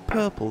Hamish going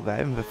purple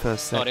there in the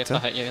first sector,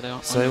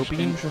 so it'll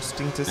be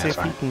interesting to see if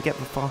he can get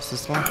the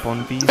fastest lap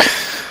on these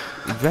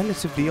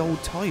relatively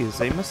old tyres.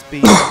 They must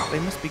be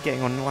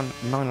getting on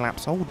 9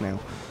 laps old now.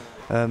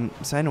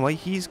 So anyway,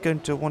 he's going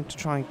to want to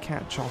try and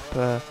catch up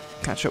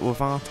with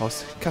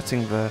Artos,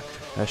 cutting the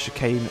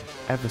chicane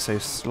ever so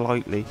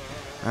slightly.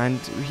 And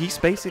he's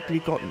basically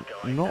got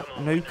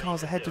no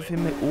cars ahead of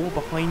him or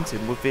behind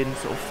him within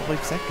sort of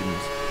 5 seconds.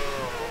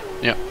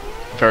 Yep,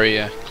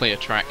 very clear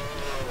track,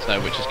 so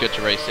which is good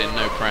to race in,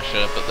 no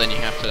pressure, but then you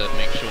have to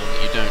make sure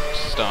that you don't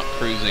start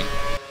cruising,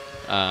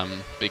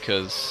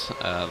 because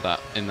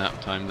in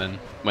that time then,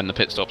 when the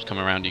pit stops come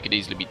around, you could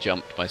easily be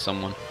jumped by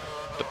someone.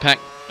 But Peck,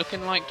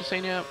 looking like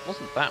Dysania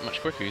wasn't that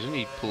much quicker, he's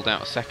only pulled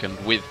out a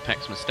second with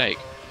Peck's mistake.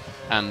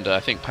 And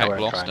I think Peck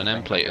lost an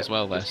end plate as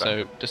well there,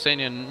 so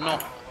Dysania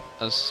not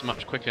as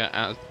much quicker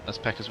as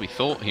Peck as we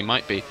thought he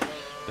might be,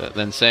 but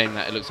then saying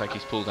that, it looks like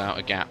he's pulled out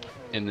a gap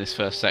in this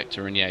first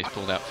sector, and yeah, he's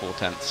pulled out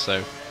 4/10,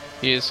 so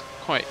he is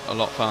quite a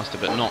lot faster,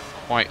 but not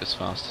quite as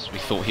fast as we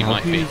thought he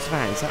might be. Who's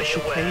that? Is that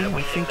chicane?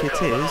 I think it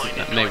is.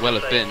 That may well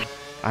have been.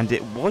 And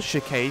it was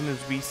chicane,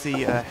 as we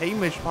see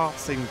Hamish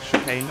passing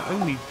chicane,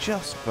 only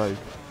just though.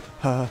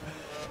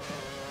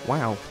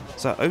 Wow,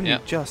 so only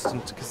just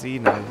into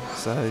Casino,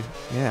 so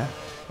yeah,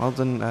 well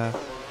done there.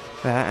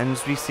 And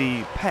as we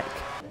see Peck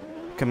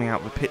coming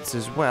out of the pits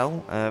as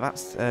well,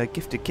 that's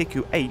Gifted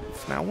Kiku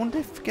 8th. Now I wonder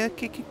if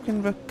Kiku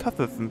can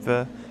recover from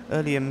the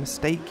earlier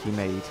mistake he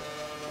made.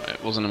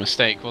 It wasn't a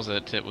mistake, was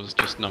it? It was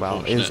just an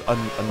unfortunate it was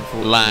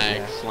unfortunate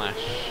lag slash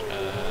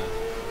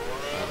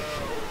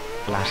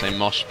I say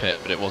mosh pit,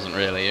 but it wasn't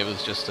really. It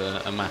was just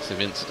a massive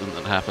incident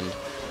that happened.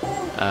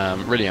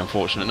 Really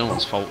unfortunate, no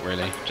one's fault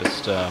really,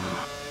 just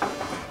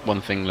one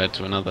thing led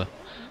to another.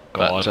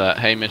 But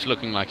Hamish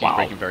looking like he's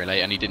braking very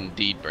late, and he did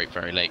indeed brake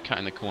very late,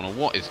 cutting the corner.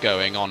 What is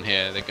going on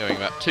here? They're going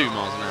about 2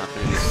 miles an hour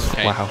through this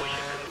chicane. Wow.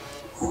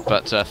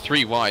 But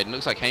 3 wide, and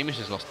looks like Hamish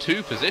has lost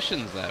 2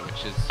 positions there,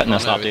 which is...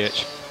 That's not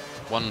DH.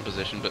 1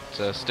 position, but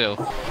still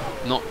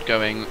not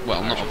going...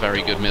 Well, not a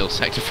very good middle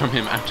sector from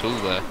him at all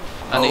there.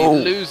 And he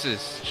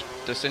loses...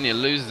 Dysania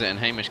loses it, and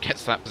Hamish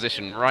gets that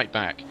position right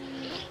back.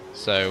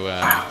 So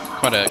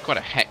quite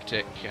a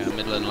hectic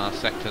middle and last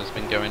sector has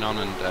been going on,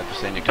 and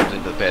Dysania comes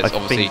into the pits.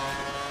 Obviously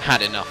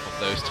had enough of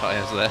those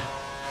tyres there.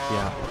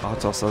 Yeah,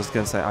 Artos, I was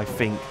going to say, I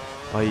think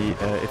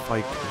if I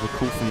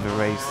recall from the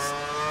race,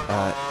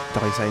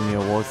 Dysania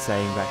was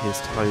saying that his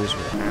tyres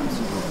were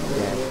absolutely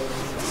dead.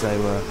 So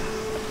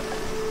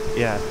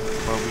yeah,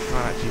 well, we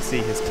can't actually see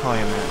his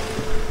tyre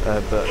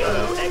map, but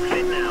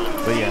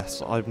But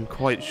yes, I'm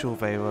quite sure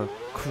they were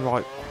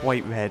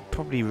quite red,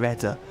 probably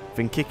redder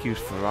than Kiku's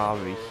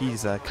Ferrari.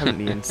 He's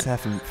currently in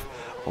 7th.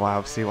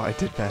 Wow, see what I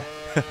did there?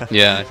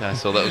 Yeah, I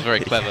saw that was very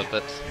clever,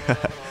 but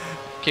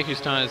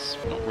Kiku's tyres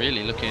not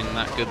really looking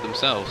that good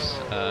themselves.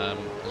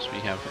 As we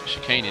have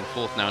Chicane in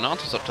 4th now, and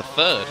Artos up to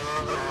 3rd.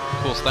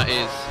 Of course, that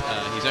is,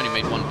 he's only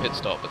made 1 pit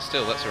stop, but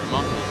still, that's a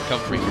remarkable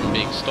recovery from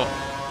being stuck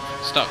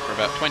for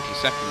about 20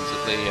 seconds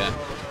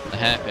at the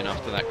hairpin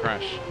after that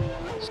crash.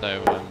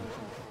 So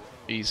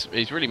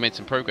he's really made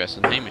some progress,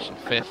 and Hamish in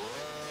 5th.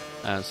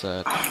 As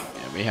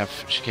we have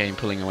Chicane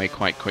pulling away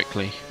quite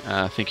quickly.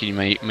 I think he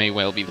may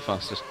well be the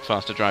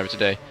faster driver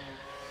today.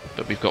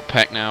 But we've got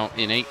Peck now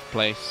in 8th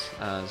place,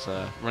 as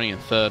running in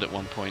 3rd at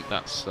one point.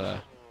 That's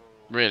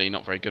really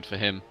not very good for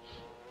him.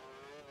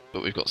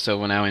 But we've got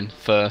Silver now in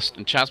 1st,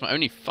 and Chasma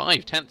only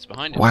 5/10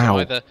 behind him.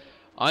 Wow. So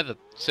either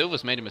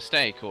Silver's made a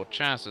mistake, or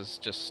Chaz has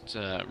just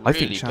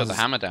really put the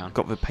hammer down.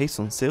 Got the pace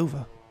on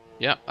Silver.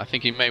 Yeah, I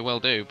think he may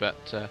well do,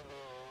 but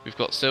we've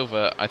got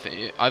Silver. I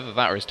think either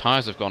that or his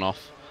tyres have gone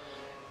off.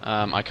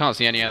 I can't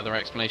see any other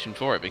explanation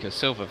for it, because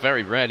Silver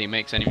very rarely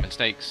makes any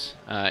mistakes,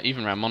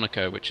 even around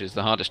Monaco, which is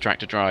the hardest track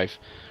to drive,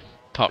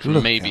 apart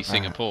from maybe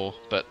Singapore.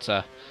 But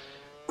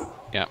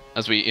yeah,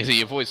 as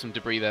he avoids some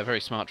debris there,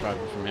 very smart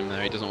driving from him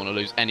there. He doesn't want to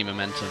lose any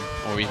momentum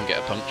or even get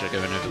a puncture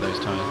going over those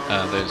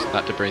tyres,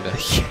 that debris there.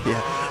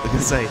 Yeah, I was going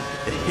to say,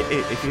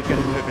 if you're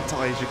going over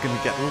tyres, you're going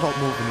to get a lot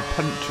more than a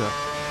puncture.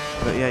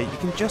 But yeah, you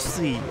can just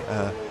see,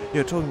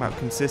 you're talking about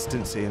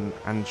consistency,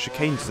 and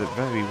Chicane does it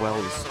very well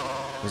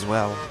as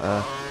well.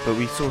 But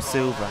we saw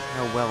Silver,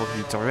 how well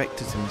he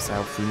directed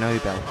himself through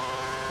Nobel.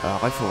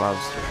 I thought that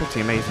was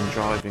pretty amazing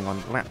driving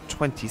on lap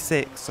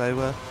 26.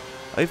 So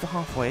over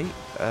halfway,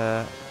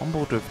 on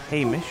board with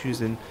Hamish,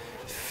 who's in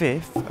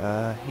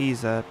 5th.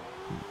 He's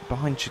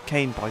behind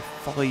Chicane by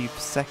 5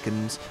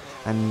 seconds,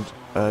 and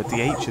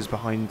DH is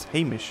behind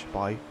Hamish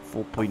by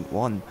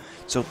 4.1.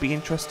 So it'll be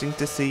interesting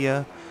to see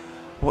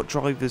what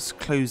drivers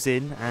close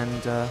in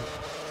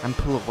and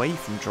pull away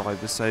from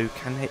drivers. So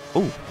can he?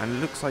 Oh, and it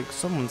looks like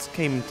someone's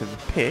came into the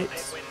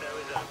pits.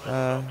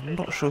 I'm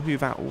not sure who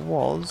that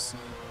was.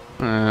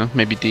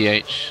 Maybe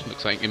DH.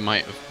 Looks like it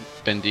might have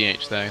been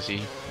DH there, as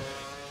he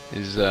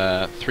is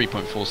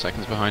 3.4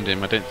 seconds behind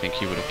him. I don't think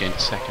he would have gained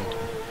 2nd.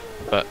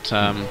 But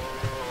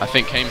I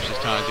think Hamish's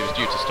tyres, he was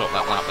due to stop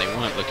that lap. They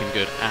weren't looking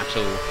good at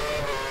all.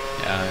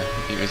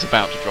 He was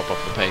about to drop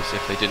off the pace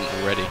if they didn't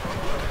already.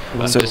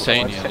 But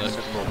Desania is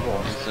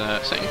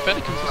setting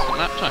fairly consistent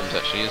lap times,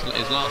 actually.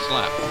 His last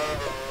lap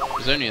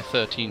was only a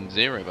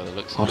 13.0 by the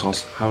looks of it.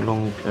 Artos, how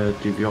long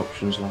do the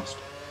options last?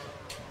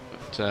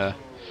 But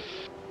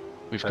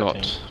we've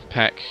got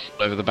Peck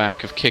over the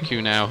back of Kiku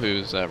now,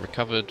 who's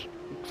recovered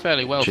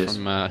fairly well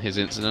from his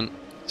incident,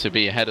 to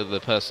be ahead of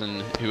the person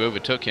who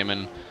overtook him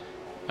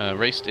and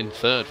raced in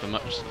 3rd for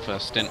much of the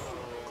first stint.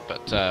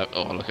 But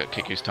oh, look at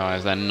Kiku's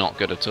tyres, they're not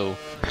good at all.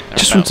 They're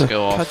just about want to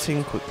go off. cut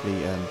in quickly,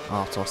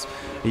 Artos.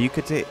 You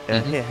could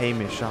hear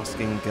Hamish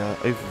asking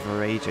over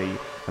for AJ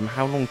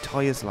how long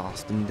tyres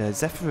last, and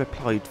Zephyr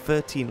replied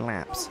 13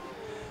 laps.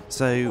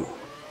 So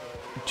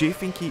do you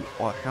think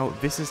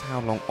this is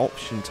how long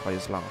option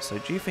tyres last? So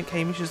do you think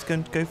Hamish is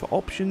going to go for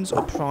options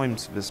or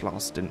primes for this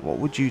last stint? What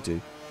would you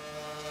do?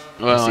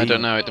 Well, I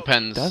don't know. It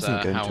depends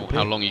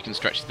how long you can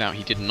stretch it out.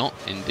 He did not,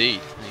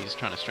 indeed. He's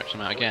trying to stretch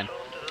them out again.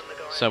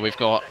 So we've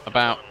got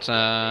about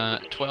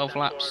 12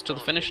 laps to the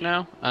finish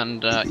now,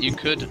 and you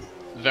could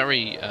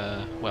very,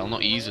 well,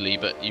 not easily,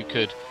 but you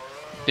could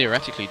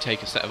theoretically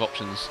take a set of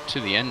options to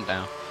the end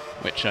now,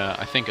 which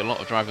I think a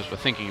lot of drivers were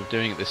thinking of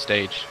doing at this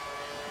stage.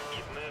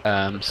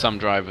 Some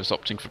drivers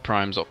opting for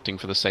primes, opting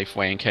for the safe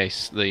way in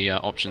case the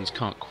options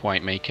can't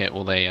quite make it,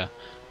 or they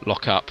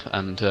lock up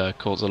and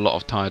cause a lot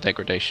of tyre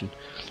degradation.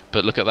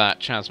 But look at that,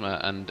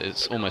 Chasma, and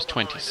it's almost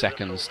 20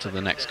 seconds to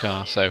the next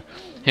car, so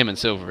him and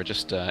Silver are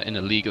just in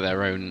a league of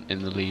their own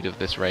in the lead of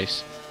this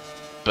race.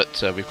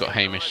 But we've got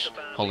Hamish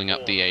holding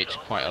up DH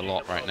quite a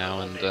lot right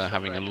now, and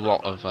having a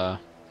lot of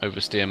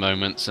oversteer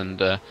moments, and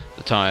the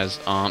tyres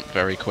aren't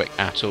very quick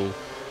at all.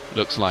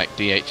 Looks like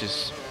DH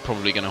is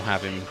probably going to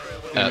have him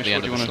at the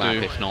end of the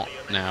lap, if not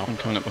now. I'm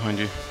coming up behind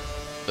you.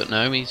 But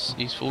no,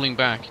 he's falling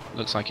back.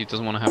 Looks like he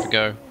doesn't want to have a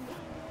go.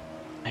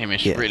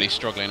 Hamish really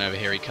struggling over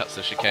here. He cuts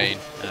the chicane.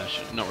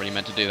 Not really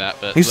meant to do that,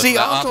 but you see,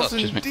 Artos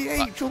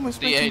and DH almost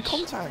making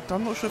contact.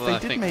 I'm not sure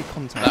if they did make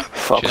contact.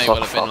 That may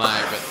well have been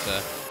lag,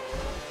 but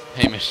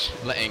Hamish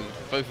letting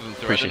both of them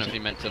through. I don't know if he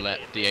meant to let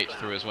DH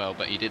through as well,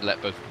 but he did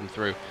let both of them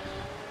through,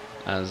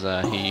 as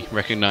he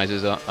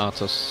recognises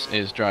Artos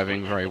is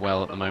driving very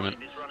well at the moment,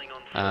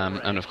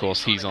 and of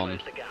course he's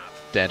on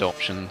dead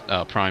option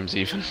primes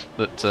even.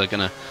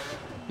 That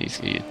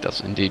he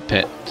does indeed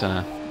pit.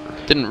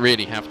 Didn't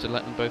really have to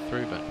let them both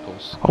through, but of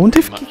course. I wonder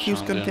if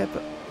Kiku's going to get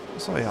the.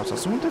 Sorry,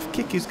 Artos. I wonder if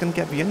Kiku's going to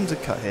get the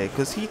undercut here,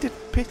 because he did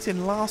pit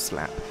in last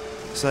lap.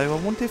 So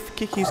I wonder if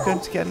Kiku's going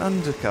to get an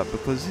undercut,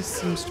 because this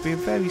seems to be a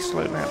very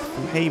slow lap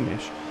from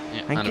Hamish.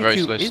 Yeah, and a very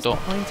slow is stop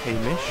behind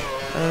Hamish.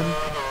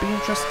 Be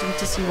interesting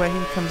to see where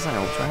he comes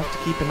out. So I have to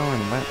keep an eye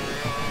on that.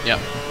 Yeah.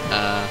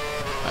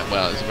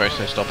 Well, it was a very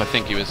slow stop. I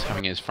think he was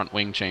having his front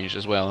wing changed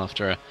as well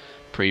after a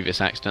previous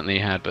accident that he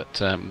had.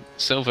 But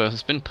Silva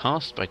has been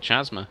passed by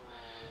Chasma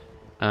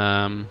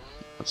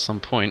at some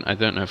point. I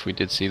don't know if we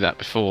did see that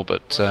before,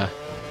 but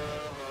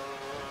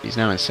he's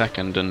now in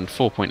second and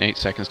 4.8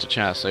 seconds to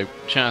Chaz. So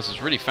Chaz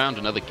has really found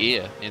another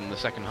gear in the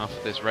second half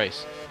of this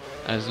race.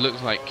 As it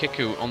looks like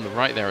Kiku on the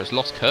right there has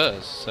lost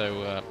Kurz,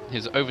 so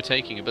his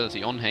overtaking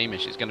ability on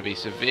Hamish is going to be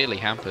severely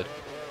hampered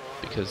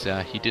because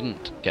he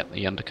didn't get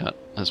the undercut,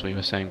 as we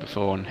were saying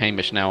before, and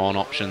Hamish now on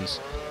options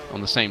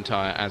on the same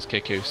tyre as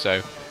Kiku,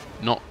 so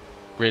not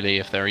really,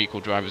 if they're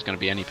equal drivers, going to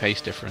be any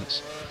pace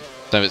difference.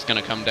 So it's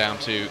going to come down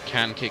to,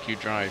 can Kiku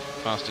drive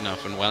fast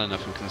enough and well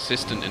enough and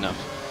consistent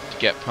enough to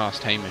get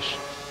past Hamish?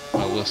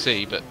 Well, we'll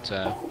see, but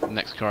the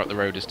next car up the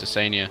road is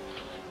Desania,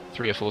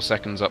 3 or 4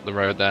 seconds up the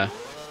road there.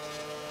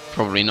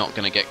 Probably not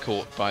going to get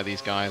caught by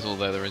these guys,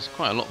 although there is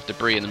quite a lot of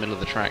debris in the middle of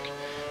the track.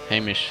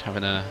 Hamish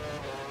having a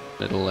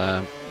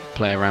little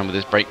play around with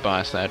his brake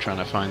bias there, trying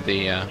to find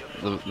the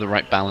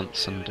right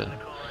balance and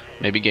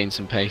maybe gain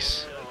some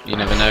pace. You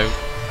never know.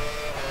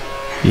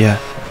 Yeah.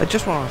 I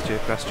just want to ask you a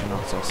question,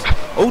 Artos.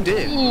 Oh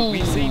dear! Ooh.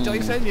 We see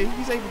Dysenia,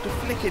 he's able to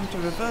flick into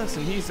reverse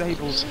and he's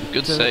able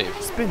to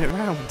spin it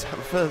around at the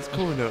first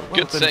corner. Well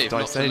good save, Dysenia.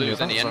 not to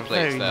lose any end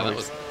plates there. That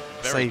was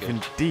very save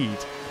indeed.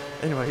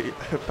 Anyway,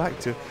 back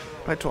to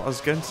what I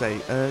was going to say.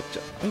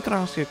 I'm going to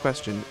ask you a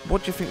question.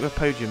 What do you think the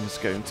podium is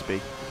going to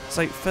be?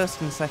 So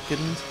first and second,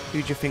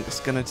 who do you think is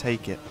going to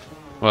take it?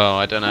 Well,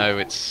 I don't know.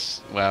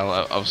 It's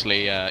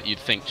obviously you'd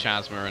think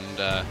Chasma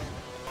and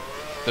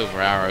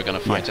Silver Arrow are going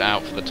to fight it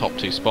out for the top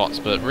 2 spots,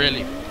 but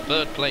really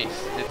third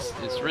place,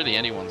 it's really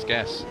anyone's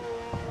guess.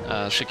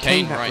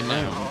 Chicane right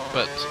now,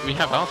 but we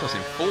have Artos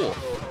in 4th.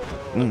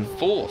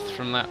 4th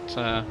from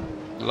that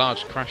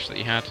large crash that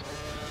he had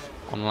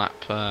on lap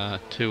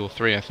 2 or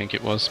 3, I think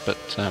it was, but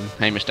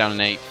Hamish down in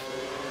 8th.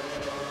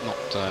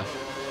 Not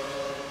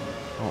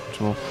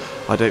optimal.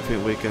 I don't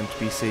think we're going to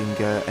be seeing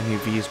any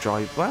of these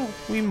drive. Well,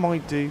 we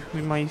might do.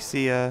 We may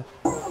see.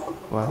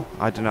 Well,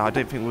 I don't know. I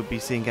don't think we'll be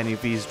seeing any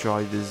of these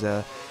drivers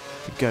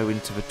go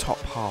into the top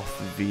half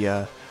of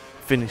the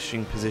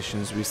finishing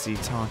positions. We see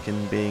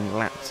Tarkin being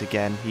lapped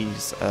again.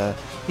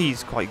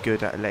 He's quite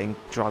good at letting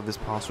drivers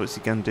pass. What's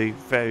he going to do?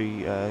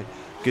 Very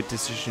good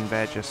decision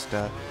there. Just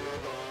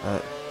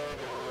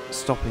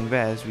stopping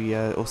there. As we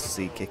also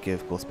see Kiku,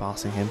 of course,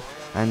 passing him,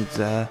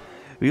 and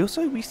we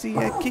see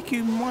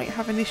Kiku might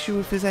have an issue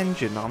with his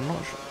engine. I'm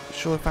not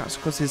sure if that's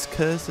because his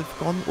curves have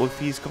gone or if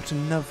he's got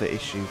another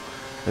issue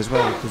as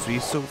well, because we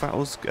saw that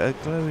was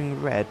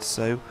glowing red,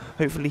 so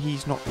hopefully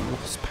he's not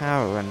lost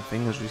power or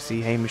anything, as we see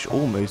Hamish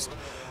almost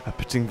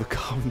putting the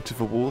car into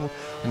the wall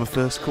on the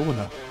first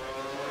corner.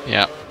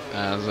 Yeah,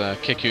 as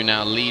Kiku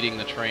now leading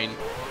the train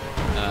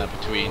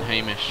between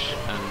Hamish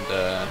and...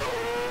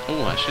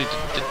 oh, actually,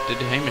 did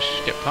Hamish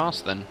get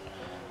passed then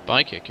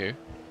by Kiku?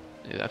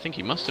 I think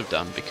he must have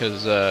done,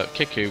 because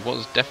Kiku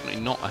was definitely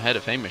not ahead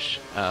of Hamish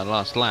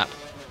last lap.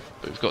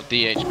 But we've got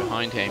DH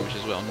behind Hamish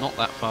as well, not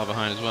that far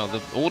behind as well.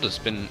 The order's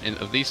been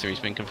of these series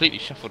been completely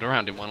shuffled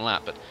around in one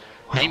lap, but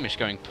Hamish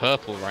going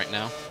purple right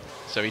now,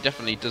 so he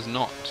definitely does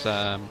not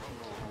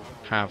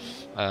have.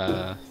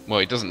 Well,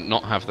 he doesn't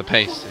not have the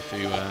pace, if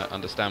you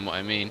understand what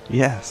I mean.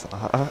 Yes,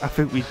 I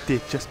think we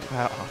did just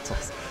about,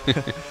 Artos.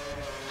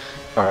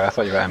 Alright, I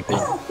thought you were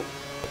MP.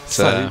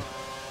 So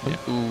yeah,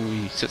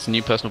 ooh, he sets a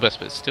new personal best,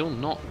 but it's still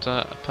not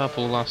a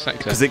purple last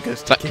sector. Because it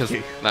goes to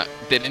Kiku. That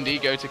did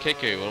indeed go to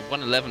Kiku. Well,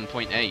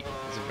 1:11.8. It's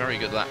a very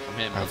good lap from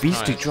him.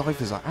 These two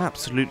drivers are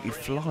absolutely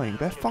flying.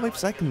 They're 5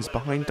 seconds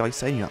behind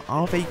Dysenia.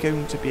 Are they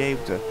going to be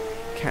able to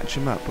catch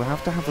him up? We'll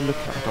have to have a look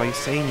at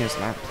Dysenia's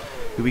lap,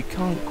 who we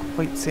can't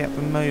quite see at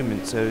the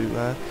moment,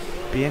 so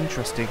be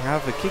interesting.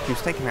 However,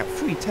 Kiku's taken out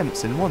 3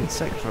 tenths in 1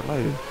 sector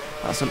alone.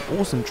 That's an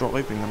awesome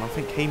driving, and I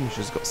think Hamish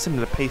has got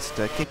similar pace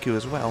to Kiku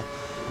as well.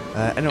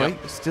 Anyway,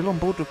 still on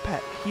board with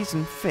Pet. He's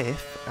in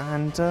 5th,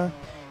 and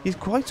he's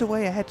quite a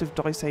way ahead of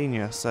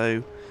Dysenia,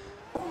 so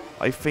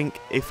I think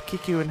if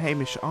Kiku and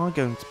Hamish are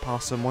going to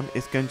pass someone,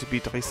 it's going to be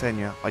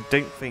Dysenia. I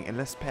don't think,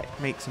 unless Pet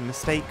makes a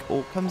mistake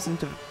or comes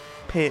into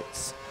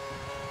pits,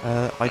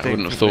 I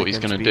wouldn't have thought he's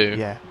going to do.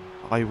 Yeah,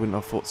 I wouldn't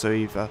have thought so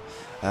either.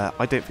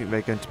 I don't think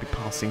they're going to be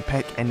passing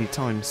Peck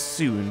anytime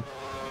soon.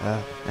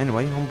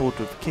 Anyway, on board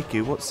with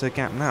Kiku, what's the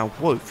gap now?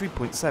 Whoa,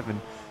 3.7.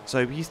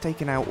 So he's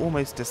taken out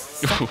almost a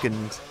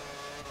second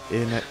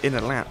in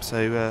a lap.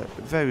 So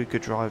very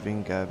good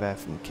driving there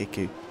from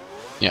Kiku.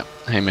 Yeah,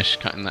 Hamish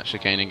cutting that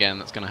chicane again.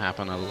 That's going to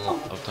happen a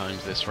lot of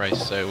times this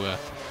race. So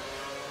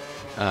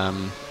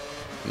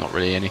not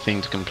really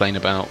anything to complain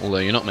about. Although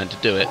you're not meant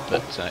to do it,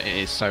 but it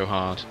is so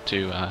hard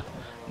to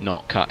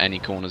not cut any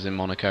corners in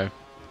Monaco.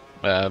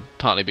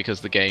 Partly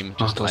because the game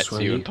just lets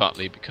you, and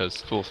partly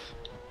because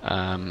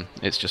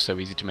it's just so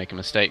easy to make a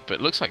mistake. But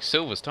it looks like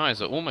Silver's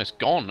tyres are almost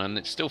gone, and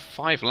it's still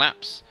 5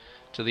 laps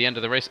to the end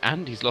of the race,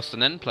 and he's lost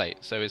an end plate,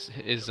 so his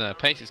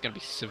pace is going to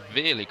be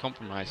severely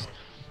compromised.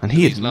 And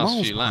he is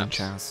miles behind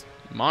Chaz.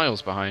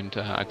 Miles behind.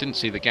 I didn't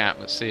see the gap.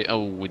 Let's see it.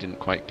 Oh, we didn't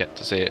quite get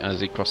to see it as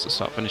he crossed the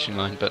start-finishing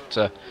line,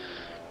 but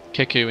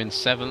Kiku in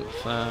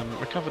 7th,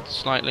 recovered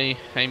slightly.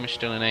 Hamish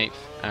still in 8th,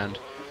 and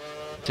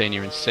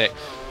Tanya in 6th.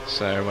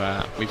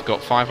 So we've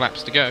got 5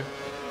 laps to go.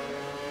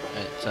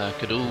 It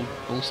could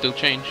all still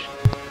change.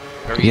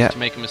 Very easy to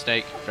make a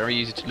mistake. Very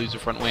easy to lose a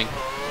front wing.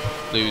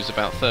 Lose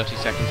about 30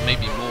 seconds,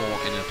 maybe more,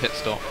 in a pit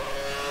stop.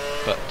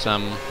 But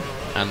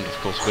and of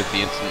course with the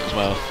incident as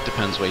well,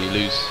 depends where you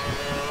lose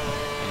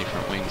any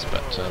front wings.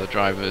 But the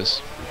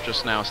drivers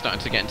just now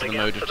starting to get into the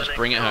mode of just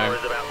bring it home,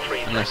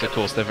 unless of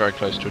course they're very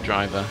close to a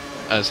driver,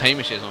 as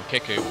Hamish is on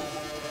Kiku.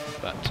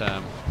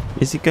 But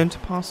is he going to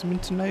pass him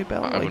into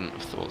Nobel? I wouldn't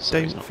have thought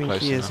so. Don't think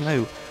he is.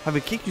 No. I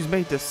mean, Kiku's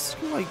made a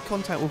slight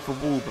contact with the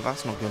wall, but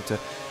that's not going to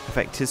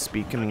affect his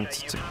speed coming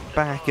to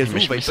back.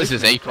 Hamish misses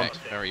his apex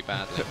very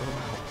badly.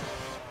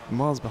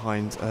 Miles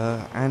behind,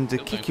 and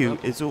Kiku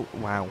is all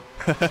wow.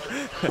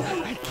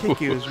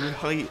 Kiku is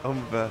right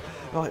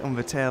on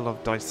the tail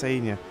of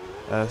Dysania.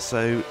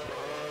 So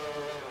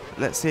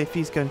let's see if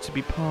he's going to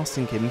be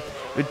passing him.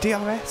 With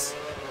DRS,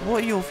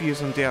 what are your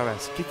views on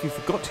DRS? Kiku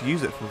forgot to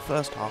use it for the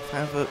first half.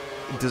 However,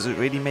 does it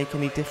really make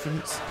any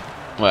difference?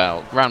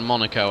 Well, around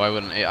Monaco,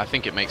 I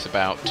think it makes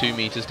about 2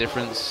 meters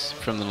difference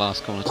from the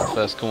last corner to the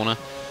first corner.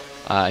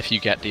 If you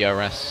get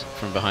DRS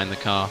from behind the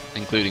car,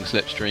 including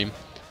slipstream.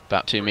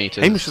 About 2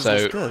 meters. Hamish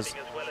so, has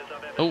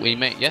oh,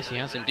 yes, he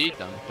has indeed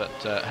done. But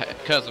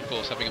Kerr's, of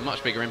course, having a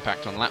much bigger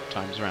impact on lap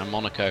times around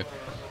Monaco,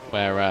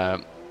 where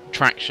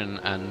traction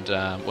and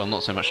well,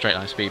 not so much straight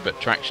line speed,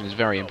 but traction is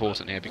very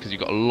important here because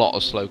you've got a lot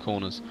of slow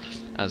corners.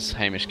 As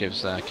Hamish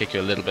gives Kiku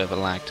a little bit of a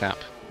lag tap.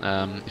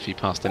 If he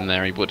passed him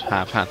there, he would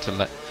have had to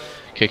let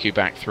Kiku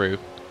back through,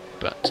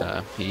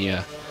 but he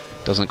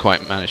doesn't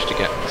quite manage to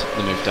get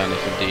the move done.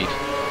 If indeed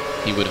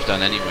he would have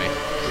done anyway.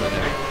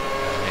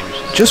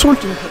 So, just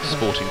wanted to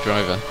sporting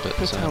driver, but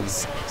put out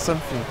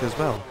something as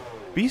well.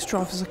 These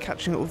drivers are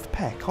catching up with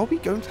Peck. Are we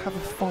going to have a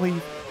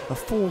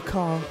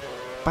 4-car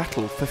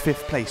battle for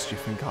 5th place? Do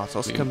you think,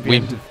 Artos, come the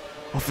end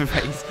of the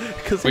race?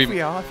 Because if we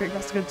are, I think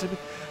that's going to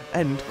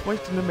end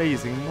quite an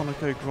amazing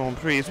Monaco Grand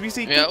Prix. As we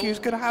see, Kiku's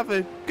going to have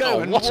a go. Oh,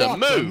 and what a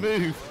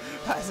move!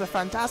 That is a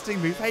fantastic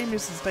move.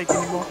 Hamish is taking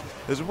him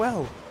off as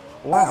well.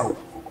 Wow.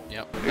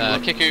 Yep.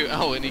 Kiku,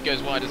 and he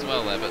goes wide as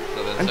well there, but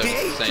and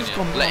DH just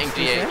gone letting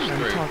DH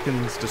through.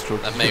 Tarkin's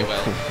destroyed. That may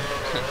well.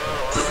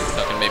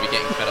 Tarkin maybe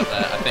getting fed up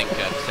there. I think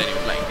Desania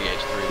was letting DH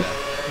through there.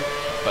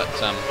 But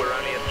we're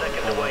only a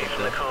second away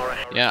from the car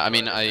ahead. Yeah, I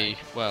mean, that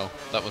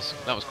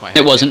was quite.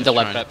 It wasn't the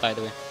web by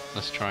the way.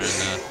 Let's try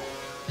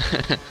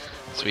and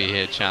so we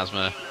hear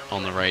Chasma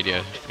on the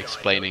radio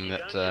explaining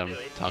that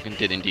Tarkin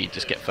did indeed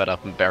just get fed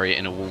up and bury it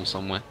in a wall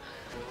somewhere.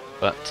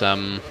 But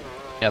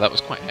yeah, that was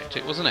quite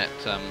hectic, wasn't it?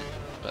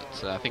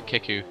 But I think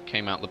Kiku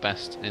came out the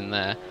best in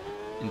there.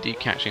 Indeed,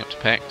 catching up to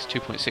Peck.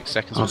 2.6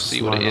 seconds. We'll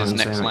see what it is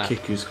next lap.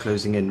 Kiku's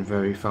closing in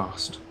very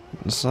fast.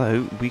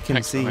 So we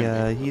can see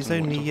he's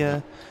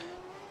only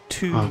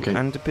 2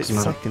 and a bit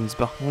seconds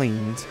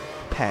behind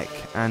Peck,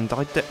 and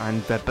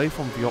they're both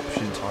on the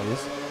option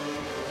tyres.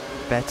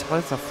 Their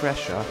tyres are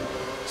fresher,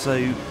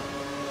 so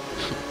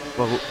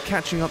well,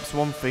 catching up's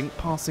one thing,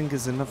 passing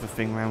is another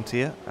thing round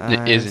here.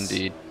 It is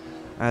indeed.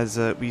 As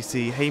we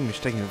see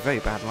Hamish taking a very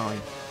bad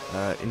line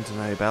into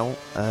Nobel.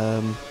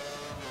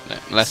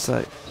 Less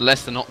than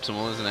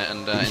optimal, isn't it?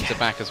 And into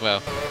back as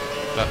well.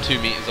 About 2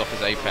 meters off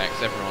his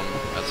apex. Everyone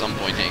at some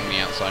point hitting the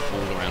outside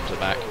wall around to the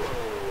back.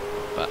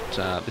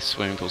 But this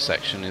swimming pool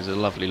section is a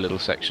lovely little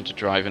section to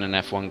drive in an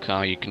F1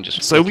 car. You can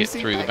just flick it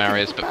through the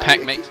barriers. But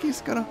Peck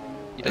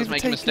he does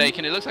make a mistake,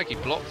 and it looks like he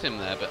blocked him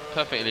there, but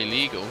perfectly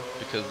legal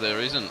because there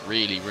isn't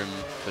really room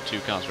for 2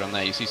 cars around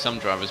there. You see some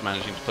drivers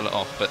managing to pull it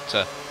off,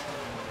 but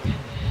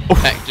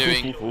Peck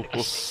doing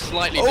a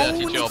slightly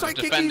dirty job of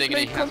defending, and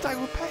he contact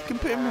with Peck and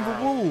put him in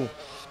the wall.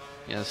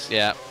 Yes,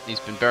 yeah,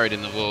 he's been buried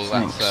in the wall.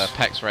 That's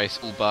Peck's race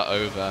all but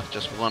over.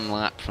 Just 1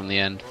 lap from the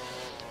end.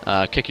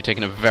 Kiku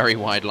taking a very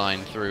wide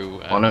line through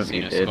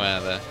Casino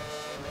Square there.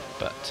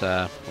 But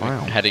we're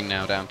heading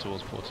now down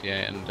towards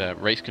Portier and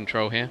race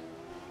control here.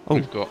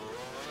 We've got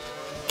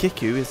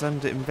Kiku is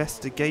under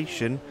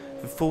investigation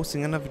for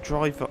forcing another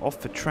driver off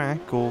the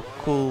track or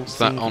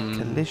causing a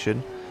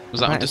collision.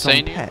 Was that on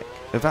Desania?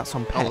 That's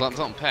on Peck. Oh, that's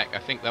on Peck. I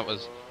think that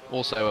was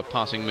also a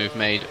passing move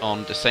made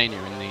on Desania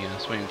in the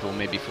swimming pool,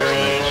 maybe forcing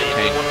him to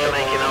chicane,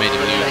 made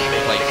him lose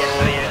place.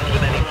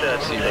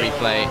 See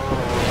replay,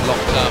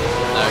 locked up.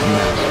 No,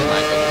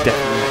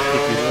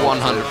 definitely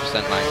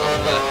 100% lag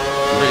on there.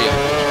 Really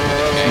unfortunate with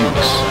this game,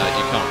 but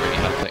you can't really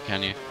help it,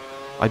 can you?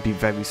 I'd be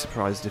very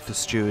surprised if the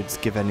stewards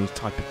give any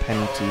type of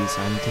penalties,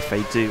 and if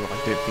they do,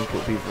 I don't think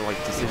it'll be the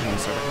right decision,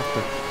 so I have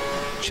to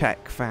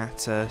check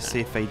that,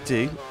 see if they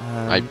do.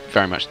 I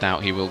very much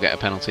doubt he will get a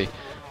penalty,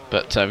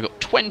 but we've got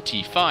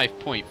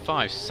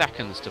 25.5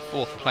 seconds to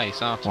 4th place,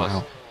 Artos.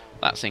 Wow.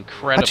 That's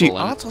incredible.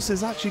 Actually, Artos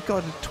has actually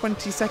got a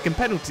 20-second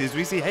penalty as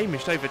we see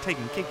Hamish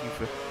overtaking Kiku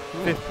for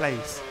 5th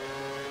place.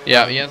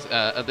 Yeah, he has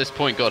at this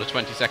point got a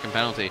 20-second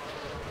penalty.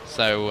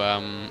 So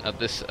at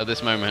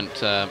this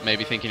moment,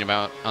 maybe thinking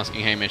about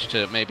asking Hamish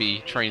to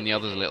maybe train the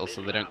others a little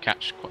so they don't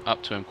catch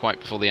up to him quite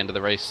before the end of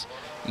the race,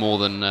 more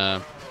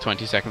than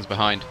 20 seconds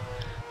behind.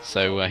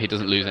 so he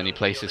doesn't lose any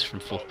places from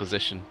 4th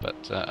position. But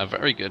a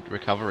very good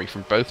recovery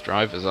from both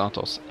drivers,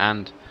 Artos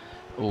and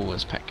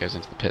as Peck goes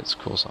into the pits, of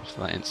course,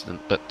 after that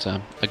incident. But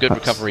a good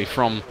recovery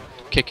from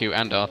Kiku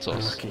and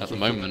Artos at the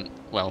moment.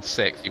 Well,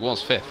 6th. He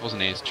was 5th,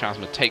 wasn't he? As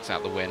Chasma takes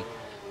out the win.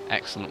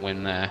 Excellent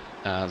win there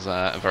as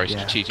a very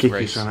strategic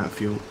race. Ran out of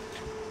fuel.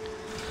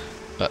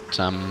 But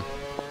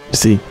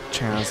see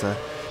Chaz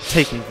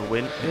taking the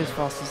win. His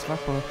fastest lap,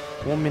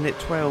 1 minute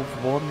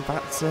 12.1.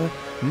 That's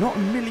not a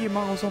million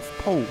miles off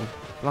pole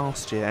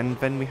last year. And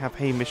then we have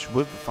Hamish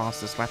with the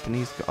fastest lap, and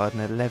he's got an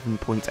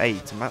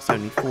 11.8, and that's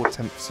only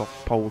 4/10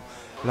 off pole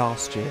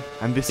last year.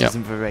 And this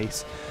isn't the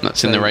race.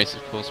 That's in the race,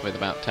 of course, with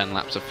about 10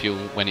 laps of fuel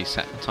when he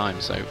set the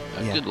time. So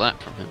a good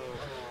lap from him.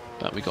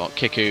 But we got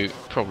Kiku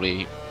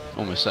probably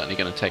almost certainly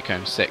going to take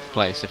home 6th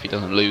place if he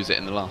doesn't lose it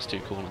in the last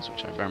 2 corners,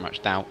 which I very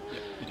much doubt.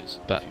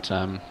 But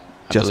I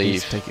just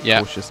believe, take it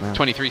cautious now.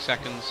 23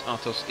 seconds.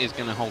 Artos is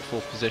going to hold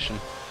 4th position.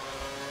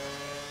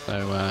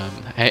 So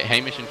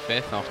Hamish in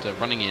 5th after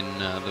running in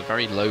the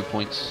very low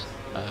points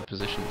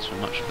positions for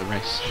much of the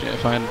race. Shit,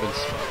 if I hadn't been,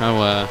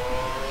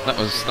 that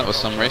was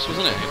some race,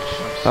 wasn't it?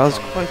 That was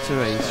quite a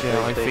race.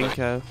 Yeah, I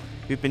think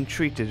we've been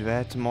treated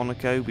there to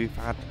Monaco. We've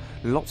had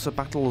lots of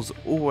battles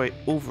all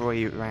the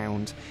way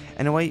around.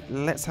 Anyway,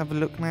 let's have a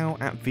look now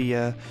at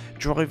the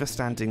driver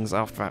standings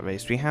after that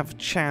race. We have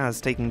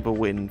Chaz taking the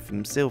win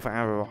from Silver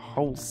Arrow, a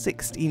whole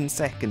 16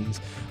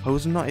 seconds. I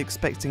was not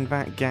expecting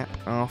that gap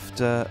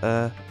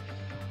after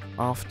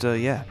I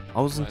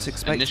wasn't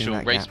expecting initial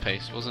that race gap.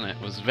 pace, wasn't it?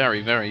 Was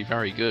very, very,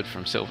 very good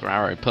from Silver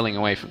Arrow, pulling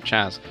away from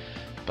Chaz.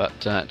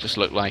 But just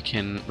looked like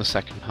in the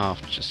second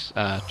half,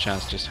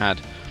 Chaz just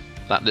had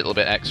that little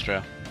bit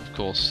extra. Of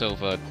course,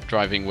 Silver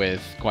driving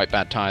with quite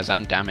bad tyres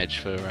and damage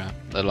for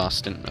the last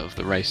stint of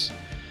the race.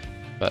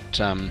 But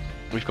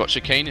we've got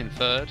Chicane in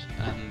 3rd,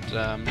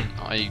 and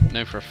I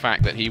know for a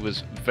fact that he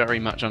was very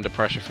much under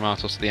pressure from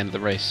Artos at the end of the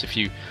race. If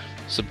you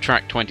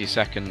subtract 20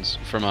 seconds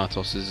from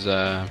Artos's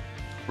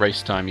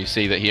race time, you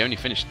see that he only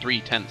finished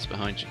 3/10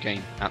 behind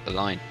Chicane at the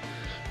line.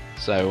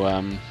 So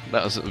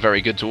that was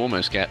very good to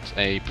almost get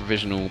a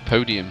provisional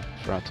podium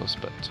for Artos,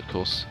 but of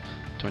course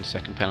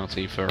 20-second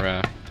penalty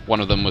for one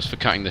of them was for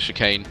cutting the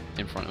chicane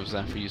in front of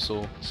Zephyr, you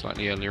saw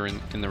slightly earlier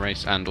in the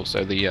race, and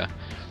also the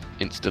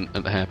incident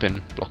at the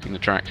hairpin blocking the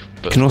track.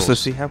 But you can also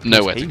see how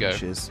nowhere to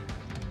Hamish go. is.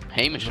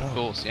 Hamish, of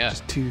course, yeah.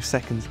 Just 2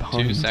 seconds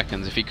behind. 2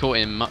 seconds. If he caught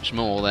him much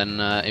more, then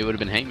it would have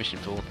been Hamish in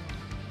 4th.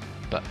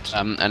 But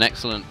an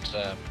excellent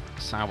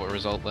Sauber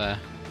result there,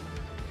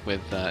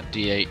 with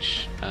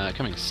DH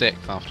coming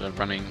 6th after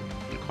running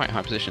in quite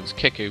high positions.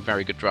 Kiku,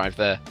 very good drive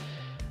there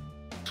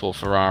for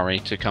Ferrari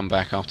to come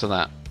back after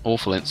that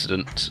awful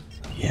incident.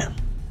 Yeah.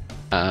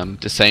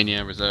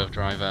 Desania, reserve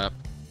driver,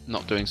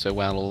 not doing so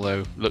well,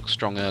 although looked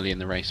strong early in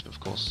the race, but of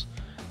course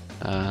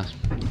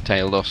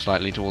tailed off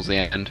slightly towards the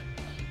end.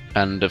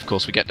 And of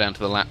course we get down to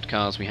the lapped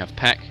cars. We have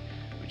Peck,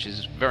 which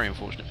is very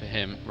unfortunate for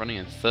him, running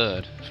in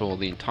 3rd for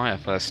the entire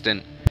first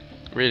stint.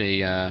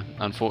 Really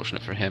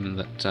unfortunate for him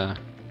that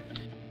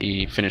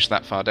he finished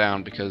that far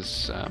down,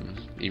 because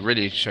he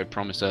really showed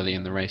promise early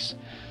in the race.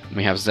 And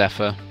we have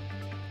Zephyr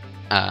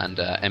and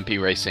MP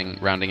Racing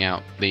rounding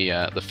out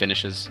the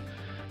finishers,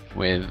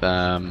 with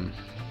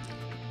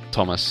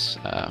Thomas,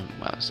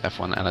 well, it's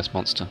F1 LS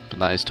Monster, but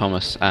that is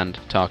Thomas and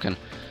Tarkan.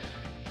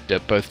 They're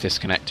both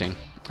disconnecting.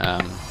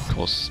 Of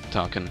course,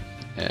 Tarkan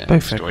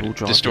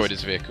destroyed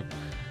his vehicle.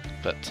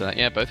 But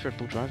yeah, both Red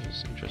Bull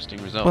drivers.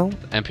 Interesting result. Well,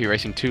 MP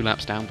Racing 2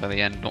 laps down by the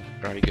end. Not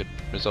very good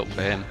result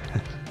for him.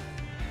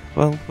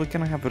 Well, we're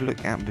going to have a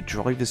look at the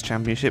Drivers'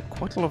 Championship.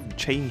 Quite a lot of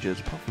changes,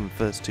 apart from the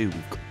first 2.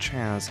 We've got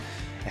Chaz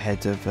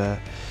ahead of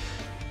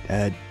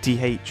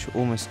DH,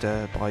 almost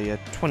by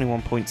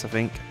 21 points, I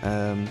think.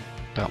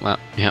 About that,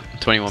 yeah,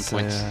 21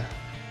 points.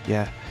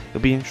 Yeah,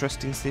 it'll be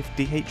interesting to see if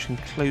DH can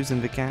close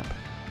in the gap.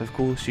 Of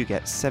course, you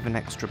get 7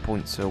 extra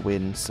points to a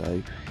win,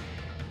 so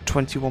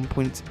 21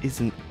 points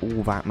isn't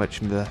all that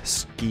much in the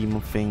scheme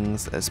of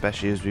things,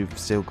 especially as we've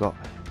still got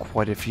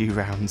quite a few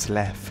rounds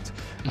left.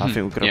 I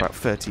think we've got about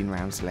 13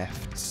 rounds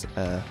left.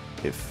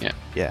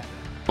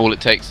 All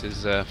it takes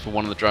is for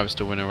one of the drivers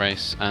to win a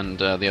race and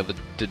the other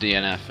to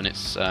DNF, and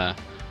it's the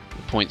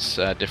points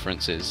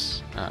difference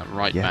is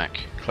back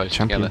close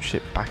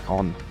Championship together. Back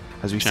on,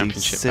 as we see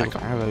Silver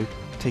Arrow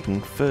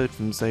taking 3rd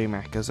from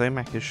Zomaker.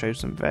 Zomaker showed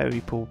some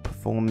very poor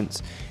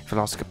performance for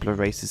the last couple of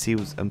races. He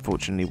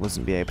unfortunately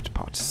wasn't able to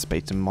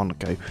participate in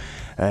Monaco.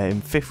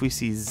 In 5th we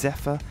see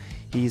Zephyr.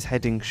 He's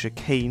heading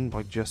chicane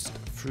by just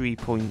 3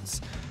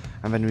 points.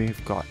 And then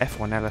we've got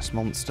F1 LS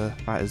Monster,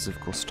 that is of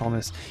course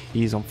Thomas.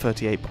 He's on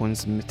 38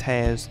 points, and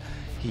Mateus,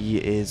 he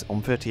is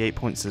on 38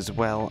 points as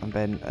well. And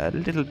then a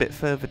little bit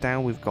further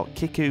down we've got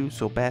Kiku,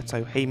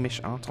 Sorberto,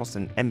 Hamish, Artos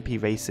and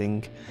MP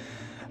Racing.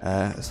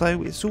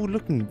 So it's all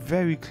looking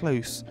very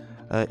close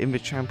in the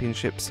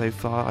championship so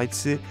far. I'd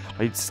say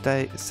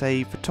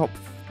the top,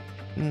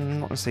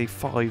 not to say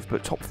 5,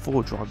 but top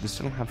 4 drivers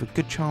still have a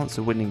good chance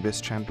of winning this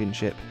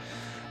championship,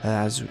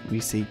 as we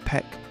see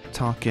Peck,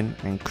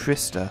 Tarkin and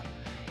Krista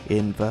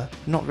in the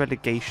not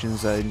relegation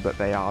zone, but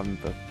they are in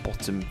the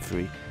bottom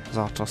 3. as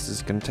Artos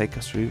is going to take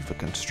us through the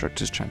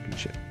Constructors'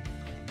 Championship.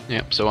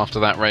 Yep, so after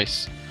that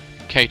race,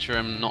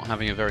 Caterham not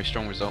having a very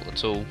strong result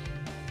at all,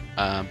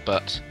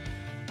 but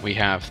we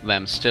have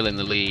them still in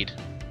the lead,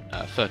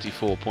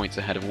 34 points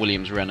ahead of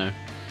Williams-Renault,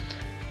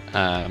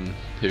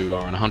 who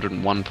are on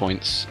 101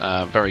 points.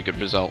 Very good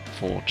result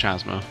for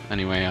Chasma.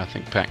 Anyway, I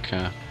think Peck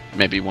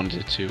maybe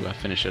wanted to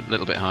finish a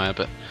little bit higher,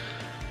 but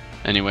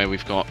anyway,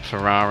 we've got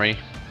Ferrari,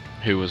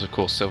 who was of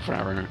course Silver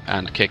Arrow,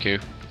 and Kiku.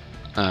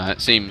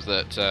 It seems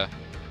that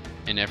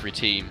in every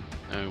team,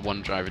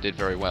 one driver did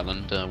very well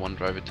and one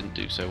driver didn't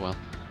do so well.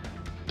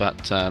 But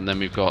then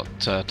we've got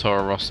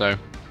Toro Rosso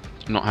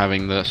not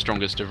having the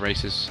strongest of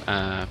races.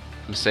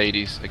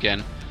 Mercedes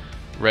again,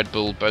 Red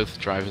Bull, both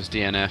drivers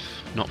DNF,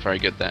 not very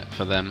good there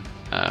for them.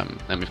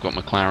 Then we've got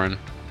McLaren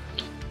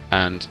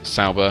and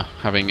Sauber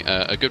having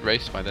a good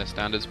race by their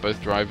standards,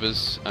 both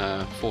drivers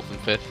 4th and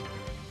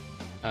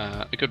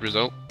 5th. A good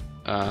result.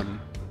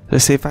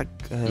 Let's see if that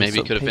maybe sort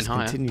of could have been pace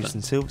higher, continues but-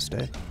 in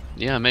Silverstone.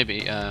 Yeah,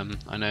 maybe.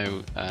 I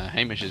know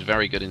Hamish is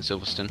very good in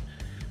Silverstone,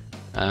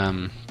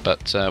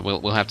 but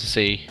we'll have to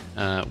see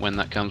when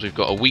that comes. We've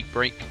got a week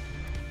break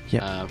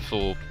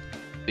for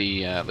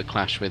the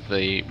clash with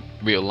the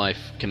real-life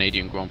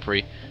Canadian Grand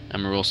Prix,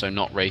 and we're also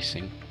not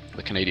racing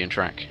the Canadian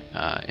track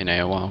in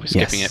AOR. We're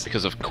skipping it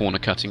because of corner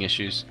cutting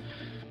issues,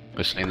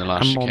 mostly in the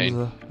last And chicane.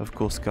 Monza, of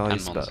course,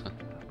 guys, And but Monza.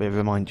 we'll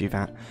remind you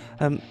that.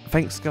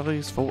 Thanks,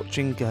 guys, for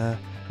watching the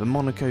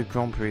Monaco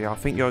Grand Prix. I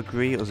think you'll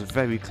agree it was a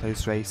very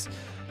close race.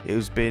 It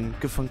has been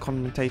good fun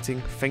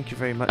commentating. Thank you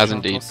very much, As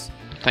indeed. Artos.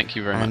 Thank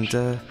you very much.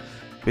 And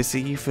we'll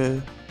see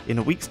you in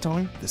a week's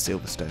time, the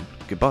Silverstone.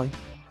 Goodbye.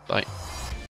 Bye.